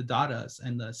of the Dadas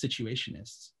and the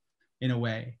Situationists in a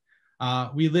way.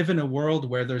 We live in a world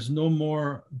where there's no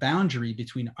more boundary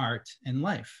between art and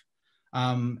life.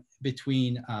 So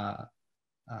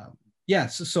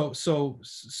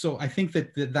I think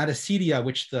that that acedia,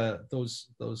 which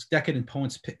those decadent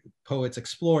poets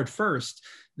explored first,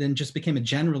 then just became a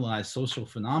generalized social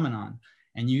phenomenon,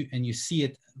 and you see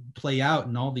it play out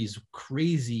in all these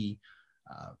crazy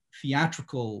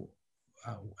theatrical.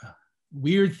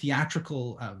 Weird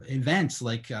theatrical events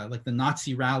like the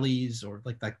Nazi rallies, or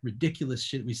like that ridiculous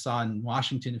shit we saw in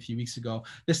Washington a few weeks ago.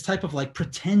 This type of like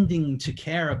pretending to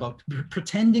care about,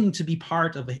 pretending to be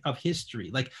part of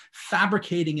history, like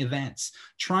fabricating events,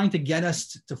 trying to get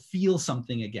us to feel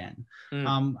something again.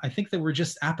 I think that we're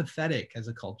just apathetic as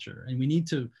a culture, and we need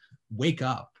to wake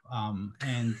up.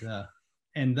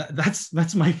 And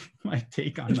that's my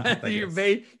take on that.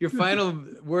 Your final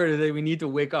word is that we need to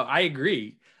wake up. I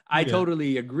agree. I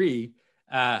totally agree.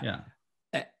 I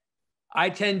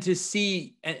tend to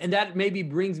see, and that maybe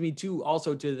brings me to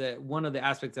also to one of the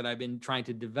aspects that I've been trying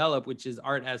to develop, which is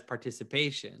art as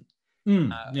participation.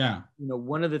 You know,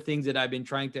 one of the things that I've been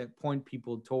trying to point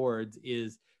people towards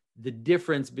is the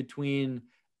difference between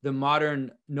the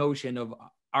modern notion of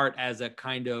art as a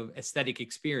kind of aesthetic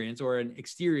experience, or an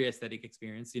exterior aesthetic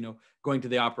experience, you know, going to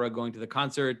the opera, going to the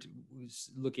concert,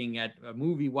 looking at a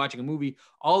movie, watching a movie.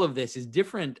 All of this is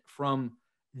different from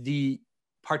the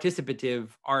participative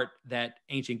art that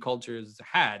ancient cultures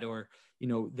had, or, you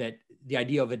know, that the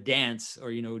idea of a dance,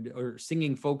 or, you know, or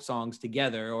singing folk songs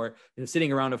together, or, you know,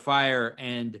 sitting around a fire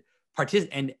and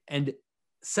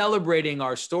celebrating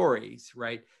our stories,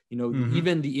 right? You know,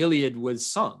 even the Iliad was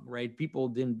sung, right? People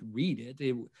didn't read it.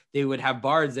 They would have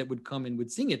bards that would come and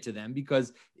would sing it to them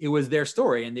because it was their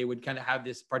story, and they would kind of have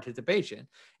this participation.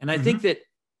 And I think that,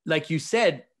 like you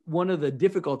said, one of the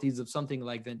difficulties of something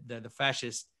like the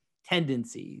fascist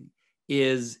tendency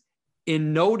is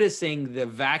in noticing the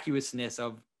vacuousness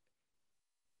of,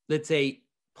 let's say,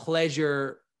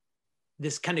 pleasure,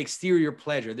 this kind of exterior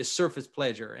pleasure, this surface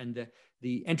pleasure, and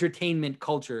the entertainment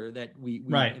culture that we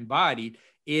embodied,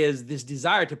 is this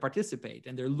desire to participate,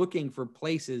 and they're looking for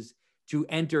places to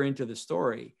enter into the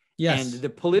story. Yes. And the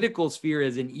political sphere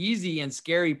is an easy and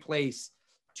scary place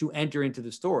to enter into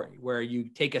the story, where you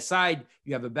take a side,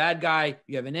 you have a bad guy,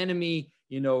 you have an enemy,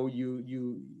 you know,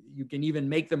 you can even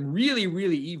make them really,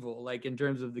 really evil, like in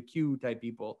terms of the Q type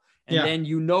people. And then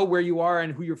you know where you are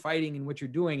and who you're fighting and what you're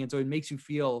doing. And so it makes you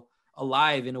feel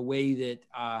alive in a way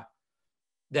that,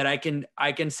 that I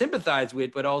can sympathize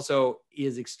with, but also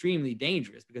is extremely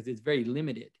dangerous because it's very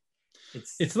limited.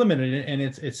 It's limited, and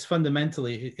it's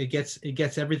fundamentally, it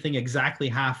gets everything exactly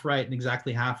half right and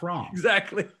exactly half wrong.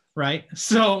 Exactly. Right.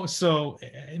 So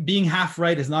being half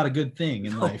right is not a good thing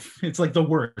in life. It's like the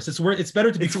worst. It's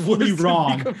better to be fully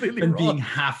wrong than being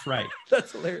half right.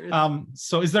 That's hilarious.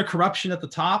 So is there corruption at the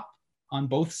top on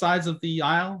both sides of the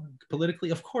aisle politically?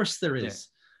 Of course there is.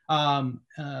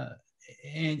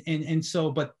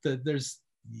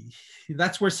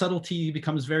 That's where subtlety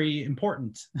becomes very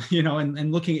important, you know,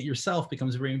 and looking at yourself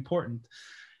becomes very important,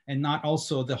 and not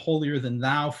also the holier than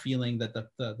thou feeling that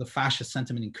the fascist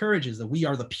sentiment encourages, that we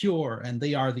are the pure and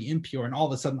they are the impure, and all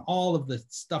of a sudden all of the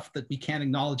stuff that we can't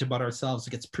acknowledge about ourselves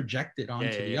gets projected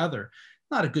onto the other.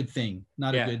 Not a good thing,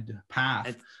 not a good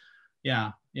path.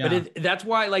 But that's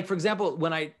why, like, for example,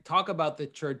 when I talk about the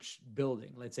church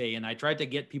building, let's say, and I try to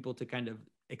get people to kind of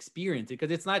experience it,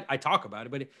 because it's not, I talk about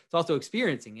it, but it's also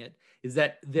experiencing it, is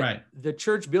that the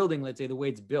church building, let's say the way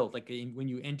it's built, like when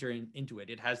you enter into it,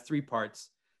 it has three parts.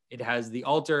 It has the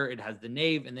altar, it has the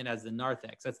nave, and then it has the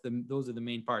narthex. Those are the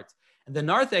main parts. And the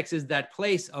narthex is that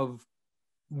place of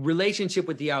relationship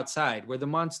with the outside, where the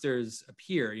monsters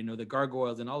appear, you know, the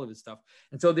gargoyles and all of this stuff.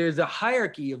 And so there's a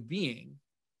hierarchy of being,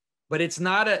 but it's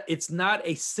not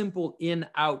a simple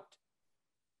in-out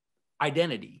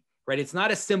identity, right? It's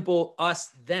not a simple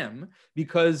us, them,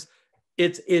 because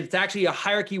it's actually a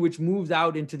hierarchy which moves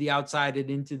out into the outside and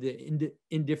into the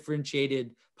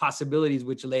indifferentiated possibilities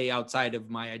which lay outside of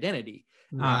my identity.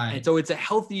 Right. And so it's a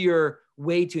healthier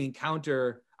way to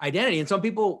encounter identity. And some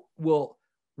people will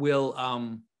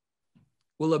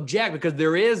object, because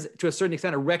there is, to a certain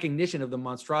extent, a recognition of the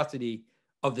monstrosity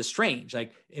of the strange.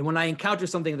 Like, and when I encounter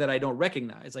something that I don't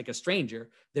recognize, like a stranger,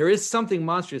 there is something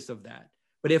monstrous of that.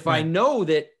 But if I know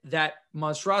that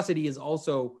monstrosity is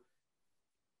also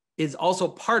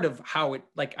part of how it,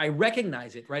 like, I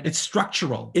recognize it, right? It's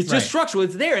structural. It's just structural.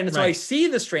 It's there. And so I see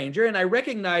the stranger and I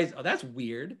recognize, oh, that's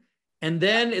weird. And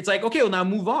then it's like, okay, well, now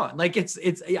move on. Like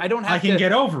I don't have to. I can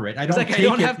get over it. I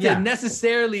don't have to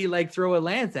necessarily like throw a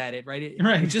lance at it, right?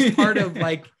 It's just part of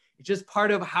it's just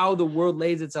part of how the world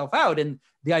lays itself out. And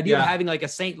the idea of having like a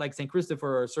saint like Saint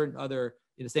Christopher or certain other,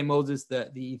 you know, Saint Moses,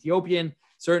 the Ethiopian,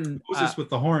 certain Moses with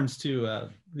the horns too,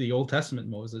 the Old Testament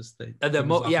Moses.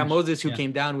 Moses who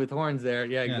came down with horns there.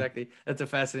 Yeah, exactly. That's a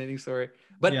fascinating story.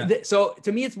 But so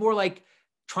to me, it's more like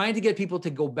trying to get people to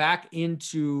go back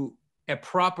into a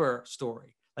proper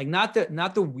story, like not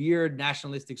the weird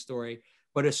nationalistic story,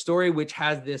 but a story which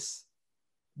has this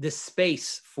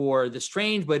space for the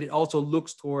strange, but it also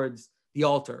looks towards the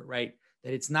altar, right?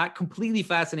 That it's not completely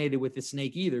fascinated with the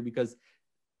snake either, because,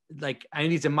 like, at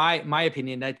least in my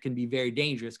opinion, that can be very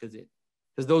dangerous, because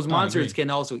those monsters can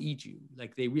also eat you.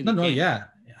 Like, they really can.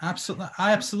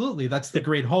 Absolutely. That's the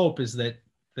great hope, is that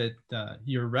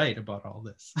you're right about all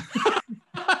this.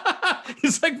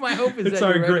 It's like my hope is it's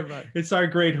our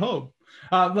great hope.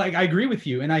 Like, I agree with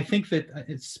you, and I think that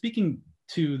it's speaking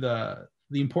to the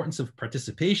importance of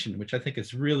participation, which I think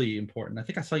is really important. I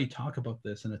think I saw you talk about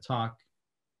this in a talk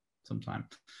sometime.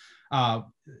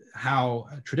 How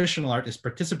traditional art is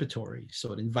participatory,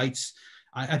 so it invites.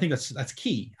 I think that's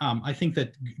key. I think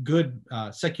that good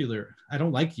secular. I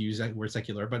don't like to use that word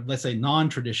secular, but let's say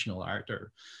non-traditional art,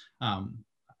 or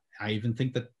I even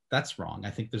think that that's wrong. I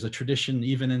think there's a tradition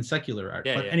even in secular art.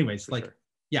 Anyways,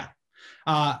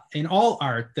 in all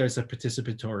art, there's a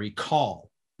participatory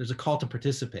call. There's a call to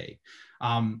participate.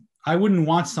 I wouldn't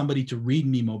want somebody to read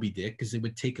me Moby Dick, because it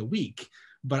would take a week,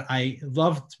 but I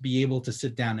love to be able to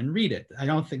sit down and read it. I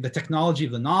don't think the technology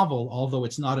of the novel, although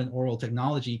it's not an oral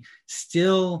technology,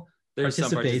 still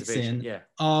participates in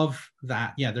of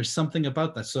that. Yeah, there's something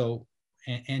about that. So,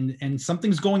 and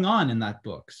something's going on in that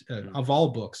book. Of all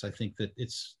books, I think that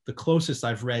it's the closest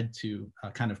I've read to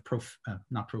kind of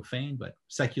not profane, but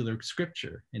secular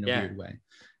scripture in a weird way.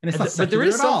 And it's not secular, but there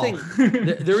is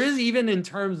something. There is, even in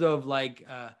terms of like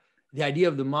the idea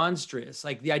of the monstrous,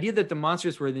 like the idea that the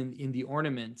monstrous were in the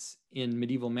ornaments in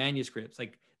medieval manuscripts.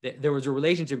 Like there was a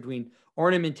relationship between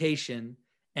ornamentation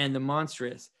and the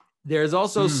monstrous. There's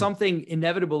also something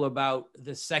inevitable about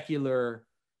the secular.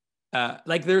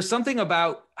 Like there's something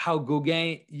about how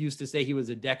Gauguin used to say he was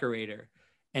a decorator,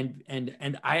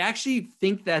 and I actually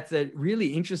think that's a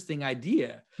really interesting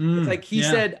idea. It's like he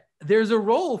said there's a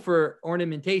role for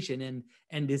ornamentation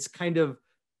and this kind of,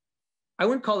 I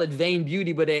wouldn't call it vain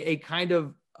beauty, but a kind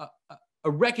of a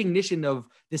recognition of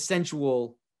the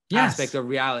sensual aspect of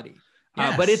reality.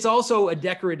 But it's also a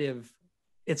decorative.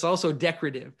 It's also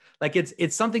decorative. Like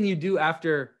it's something you do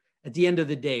after, at the end of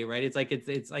the day, right? It's like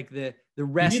the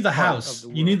rest. You need the house.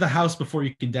 You need the house before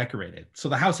you can decorate it. So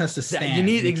the house has to stand. You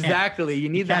need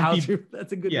the house.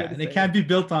 That's a good way to and say it can't be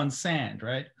built on sand,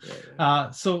 right?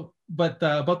 But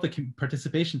about the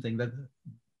participation thing, that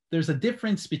there's a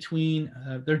difference between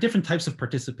there are different types of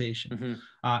participation.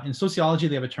 In sociology,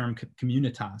 they have a term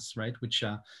communitas, right, which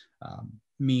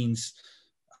means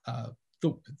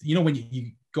when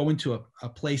you go into a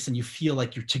place and you feel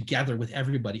like you're together with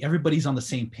everybody's on the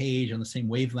same page, on the same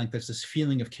wavelength. There's this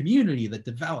feeling of community that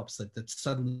develops, that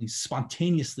suddenly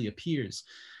spontaneously appears.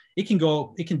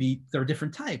 There are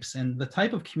different types, and the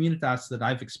type of communitas that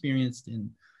I've experienced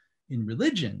in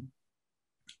religion,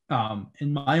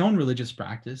 in my own religious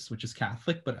practice, which is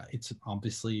Catholic, but it's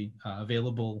obviously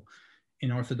available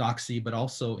in Orthodoxy, but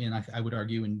also in, I would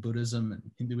argue, in Buddhism and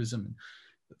Hinduism.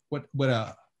 What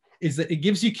is that it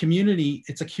gives you community.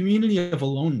 It's a community of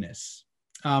aloneness.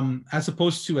 as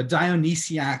opposed to a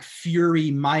Dionysiac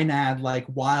fury Maenad-like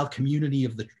wild community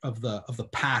of the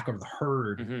pack or the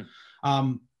herd.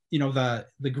 Mm-hmm. You know,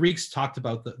 the Greeks talked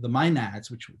about the Maenads,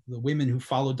 which were the women who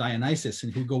followed Dionysus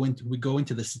and who would go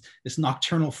into this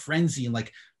nocturnal frenzy and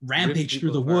like rampage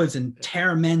through the woods and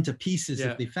tear men to pieces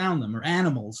if they found them, or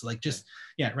animals, like just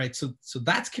right. So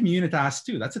that's communitas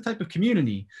too. That's a type of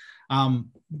community.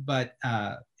 But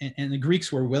the Greeks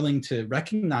were willing to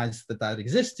recognize that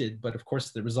existed, but of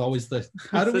course there was always the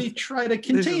how do we try to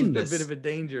contain this? A bit of a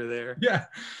danger there. Yeah.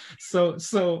 So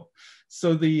the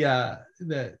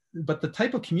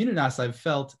type of communitas I've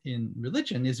felt in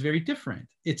religion is very different.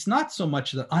 It's not so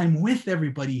much that I'm with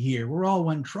everybody here, we're all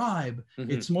one tribe.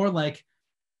 Mm-hmm. It's more like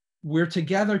we're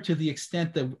together to the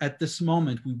extent that at this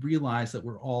moment we realize that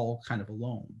we're all kind of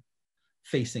alone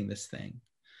facing this thing.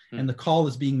 Mm-hmm. And the call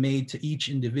is being made to each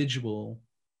individual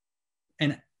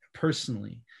and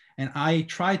personally. And I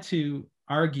try to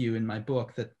argue in my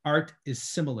book that art is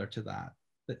similar to that.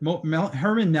 That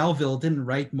Herman Melville didn't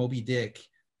write Moby Dick,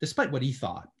 despite what he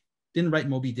thought, didn't write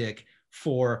Moby Dick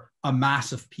for a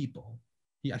mass of people.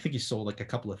 I think he sold like a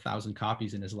couple of thousand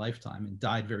copies in his lifetime and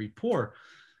died very poor.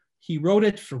 He wrote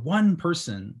it for one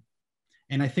person.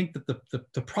 And I think that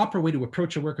the proper way to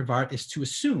approach a work of art is to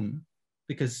assume,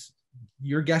 because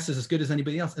your guess is as good as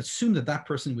anybody else, assume that that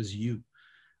person was you.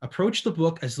 Approach the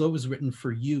book as though it was written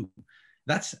for you.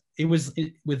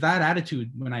 With that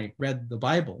attitude, when I read the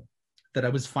Bible, that I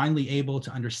was finally able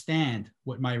to understand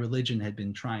what my religion had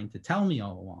been trying to tell me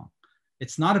all along.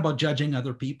 It's not about judging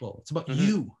other people. It's about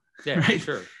you, right?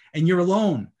 Sure. And you're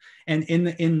alone. And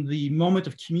in the moment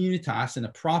of communitas, in a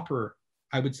proper,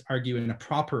 I would argue, in a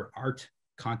proper art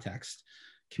context,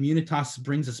 communitas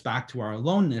brings us back to our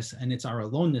aloneness, and it's our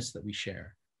aloneness that we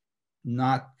share,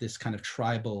 not this kind of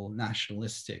tribal,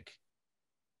 nationalistic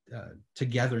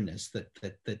togetherness that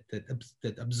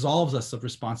absolves us of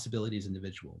responsibility as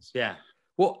individuals. Yeah.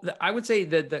 Well, I would say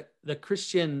that the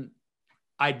Christian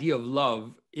idea of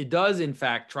love, it does in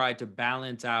fact try to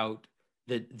balance out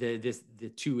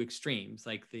the two extremes,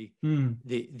 like the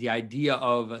idea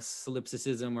of a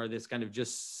solipsism, or this kind of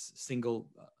just single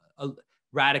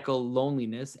radical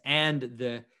loneliness, and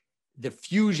the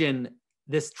fusion,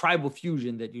 this tribal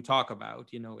fusion that you talk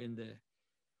about, you know, in the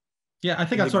I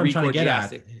think that's what I'm trying to get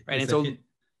at. Right. And so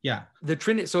the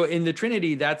Trinity, so in the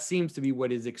Trinity, that seems to be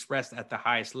what is expressed at the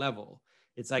highest level.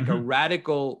 It's like a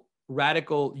radical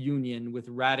union with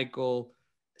radical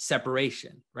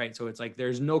separation, right? So it's like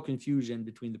there's no confusion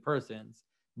between the persons,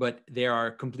 but they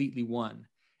are completely one.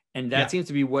 And that seems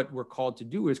to be what we're called to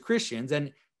do as Christians.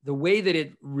 And the way that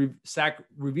it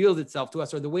reveals itself to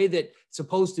us, or the way that it's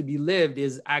supposed to be lived,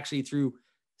 is actually through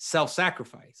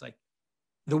self-sacrifice. Like,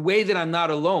 the way that I'm not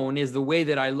alone is the way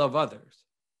that I love others.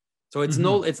 So it's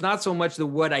it's not so much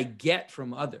what I get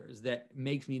from others that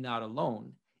makes me not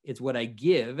alone. It's what I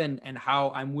give and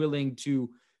how I'm willing to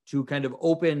kind of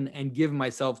open and give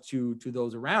myself to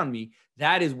those around me.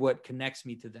 That is what connects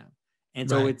me to them. And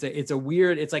so it's a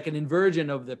weird, it's like an inversion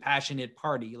of the passionate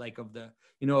party, like of the,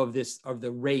 you know, of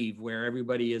the rave, where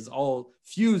everybody is all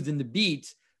fused in the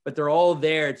beat, but they're all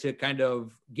there to kind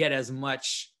of get as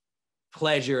much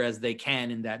pleasure as they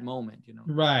can in that moment, you know.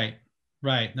 Right.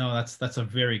 No, that's a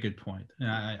very good point.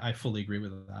 I fully agree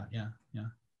with that. Yeah.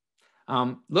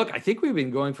 Look, I think we've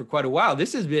been going for quite a while.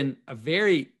 This has been a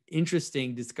very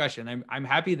interesting discussion. I'm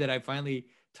happy that I finally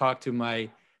talked to my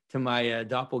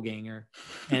doppelganger,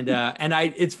 and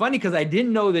it's funny because I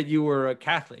didn't know that you were a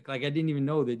Catholic. Like, I didn't even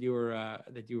know that you were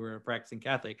a practicing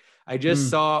Catholic. I just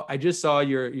saw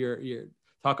your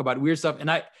talk about weird stuff. And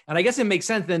I guess it makes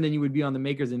sense then you would be on the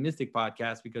Makers and Mystic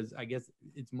podcast, because I guess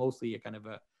it's mostly a kind of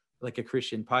a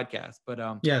Christian podcast.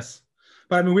 But yes.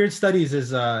 But I mean, Weird Studies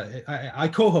is I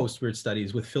co-host Weird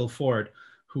Studies with Phil Ford,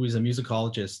 who is a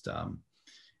musicologist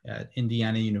at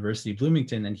Indiana University,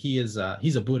 Bloomington, and he's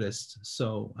a Buddhist.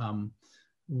 So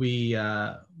we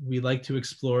like to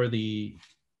explore the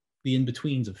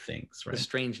in-betweens of things, right? The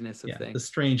strangeness of things. The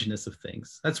strangeness of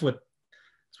things. That's what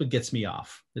gets me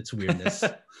off. It's weirdness.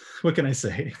 What can I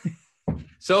say?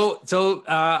 So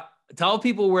tell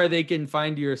people where they can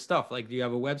find your stuff. Like, do you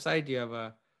have a website? Do you have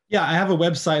a... Yeah, I have a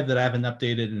website that I haven't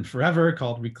updated in forever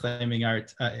called Reclaiming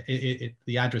Art.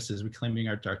 The address is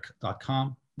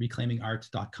reclaimingart.com,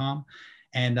 reclaimingart.com.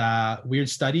 And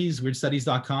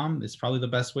weirdstudies.com is probably the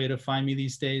best way to find me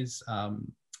these days.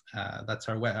 That's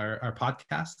our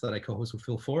podcast that I co-host with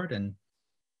Phil Ford.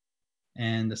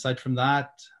 And aside from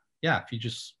that,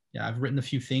 I've written a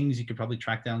few things. You could probably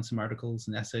track down some articles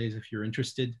and essays if you're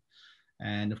interested.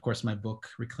 And of course, my book,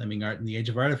 Reclaiming Art in the Age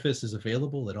of Artifice, is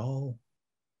available at all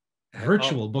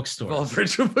virtual bookstores. All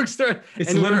virtual bookstores.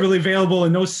 It's literally available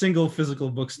in no single physical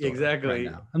bookstore. Exactly. Right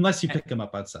now, unless you pick them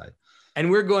up outside. And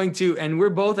we're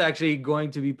both actually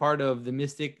going to be part of the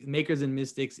Makers and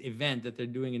Mystics event that they're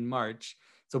doing in March.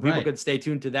 So people could stay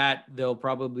tuned to that. There'll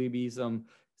probably be some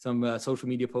social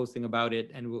media posting about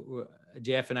it. And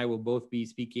JF and I will both be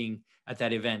speaking at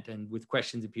that event and with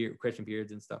question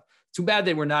periods and stuff. Too bad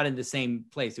that we're not in the same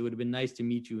place. It would have been nice to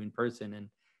meet you in person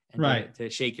and to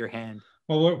shake your hand.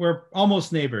 Well, we're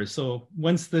almost neighbors. So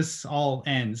once this all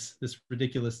ends, this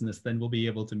ridiculousness, then we'll be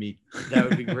able to meet. That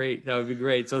would be great. That would be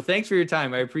great. So thanks for your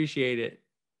time. I appreciate it.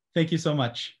 Thank you so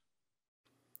much.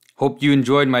 Hope you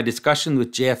enjoyed my discussion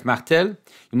with JF Martel.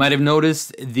 You might have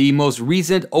noticed the most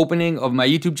recent opening of my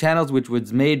YouTube channels, which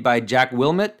was made by Jak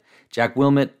Wilmot. Jak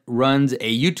Wilmot runs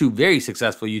a very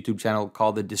successful YouTube channel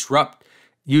called the Disrupt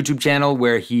YouTube channel,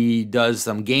 where he does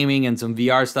some gaming and some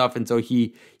VR stuff. And so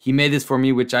he made this for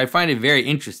me, which I find it very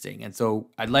interesting. And so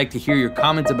I'd like to hear your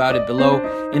comments about it below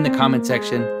in the comment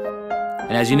section.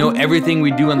 And as you know, everything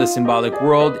we do on the Symbolic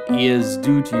World is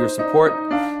due to your support.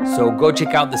 So go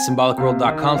check out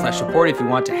thesymbolicworld.com/support if you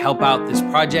want to help out this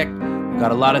project. We've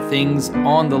got a lot of things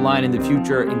on the line in the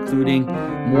future, including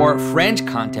more French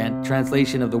content,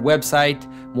 translation of the website,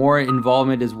 more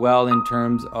involvement as well in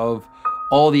terms of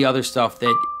all the other stuff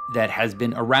that has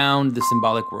been around the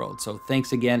Symbolic World. So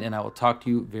thanks again, and I will talk to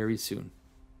you very soon.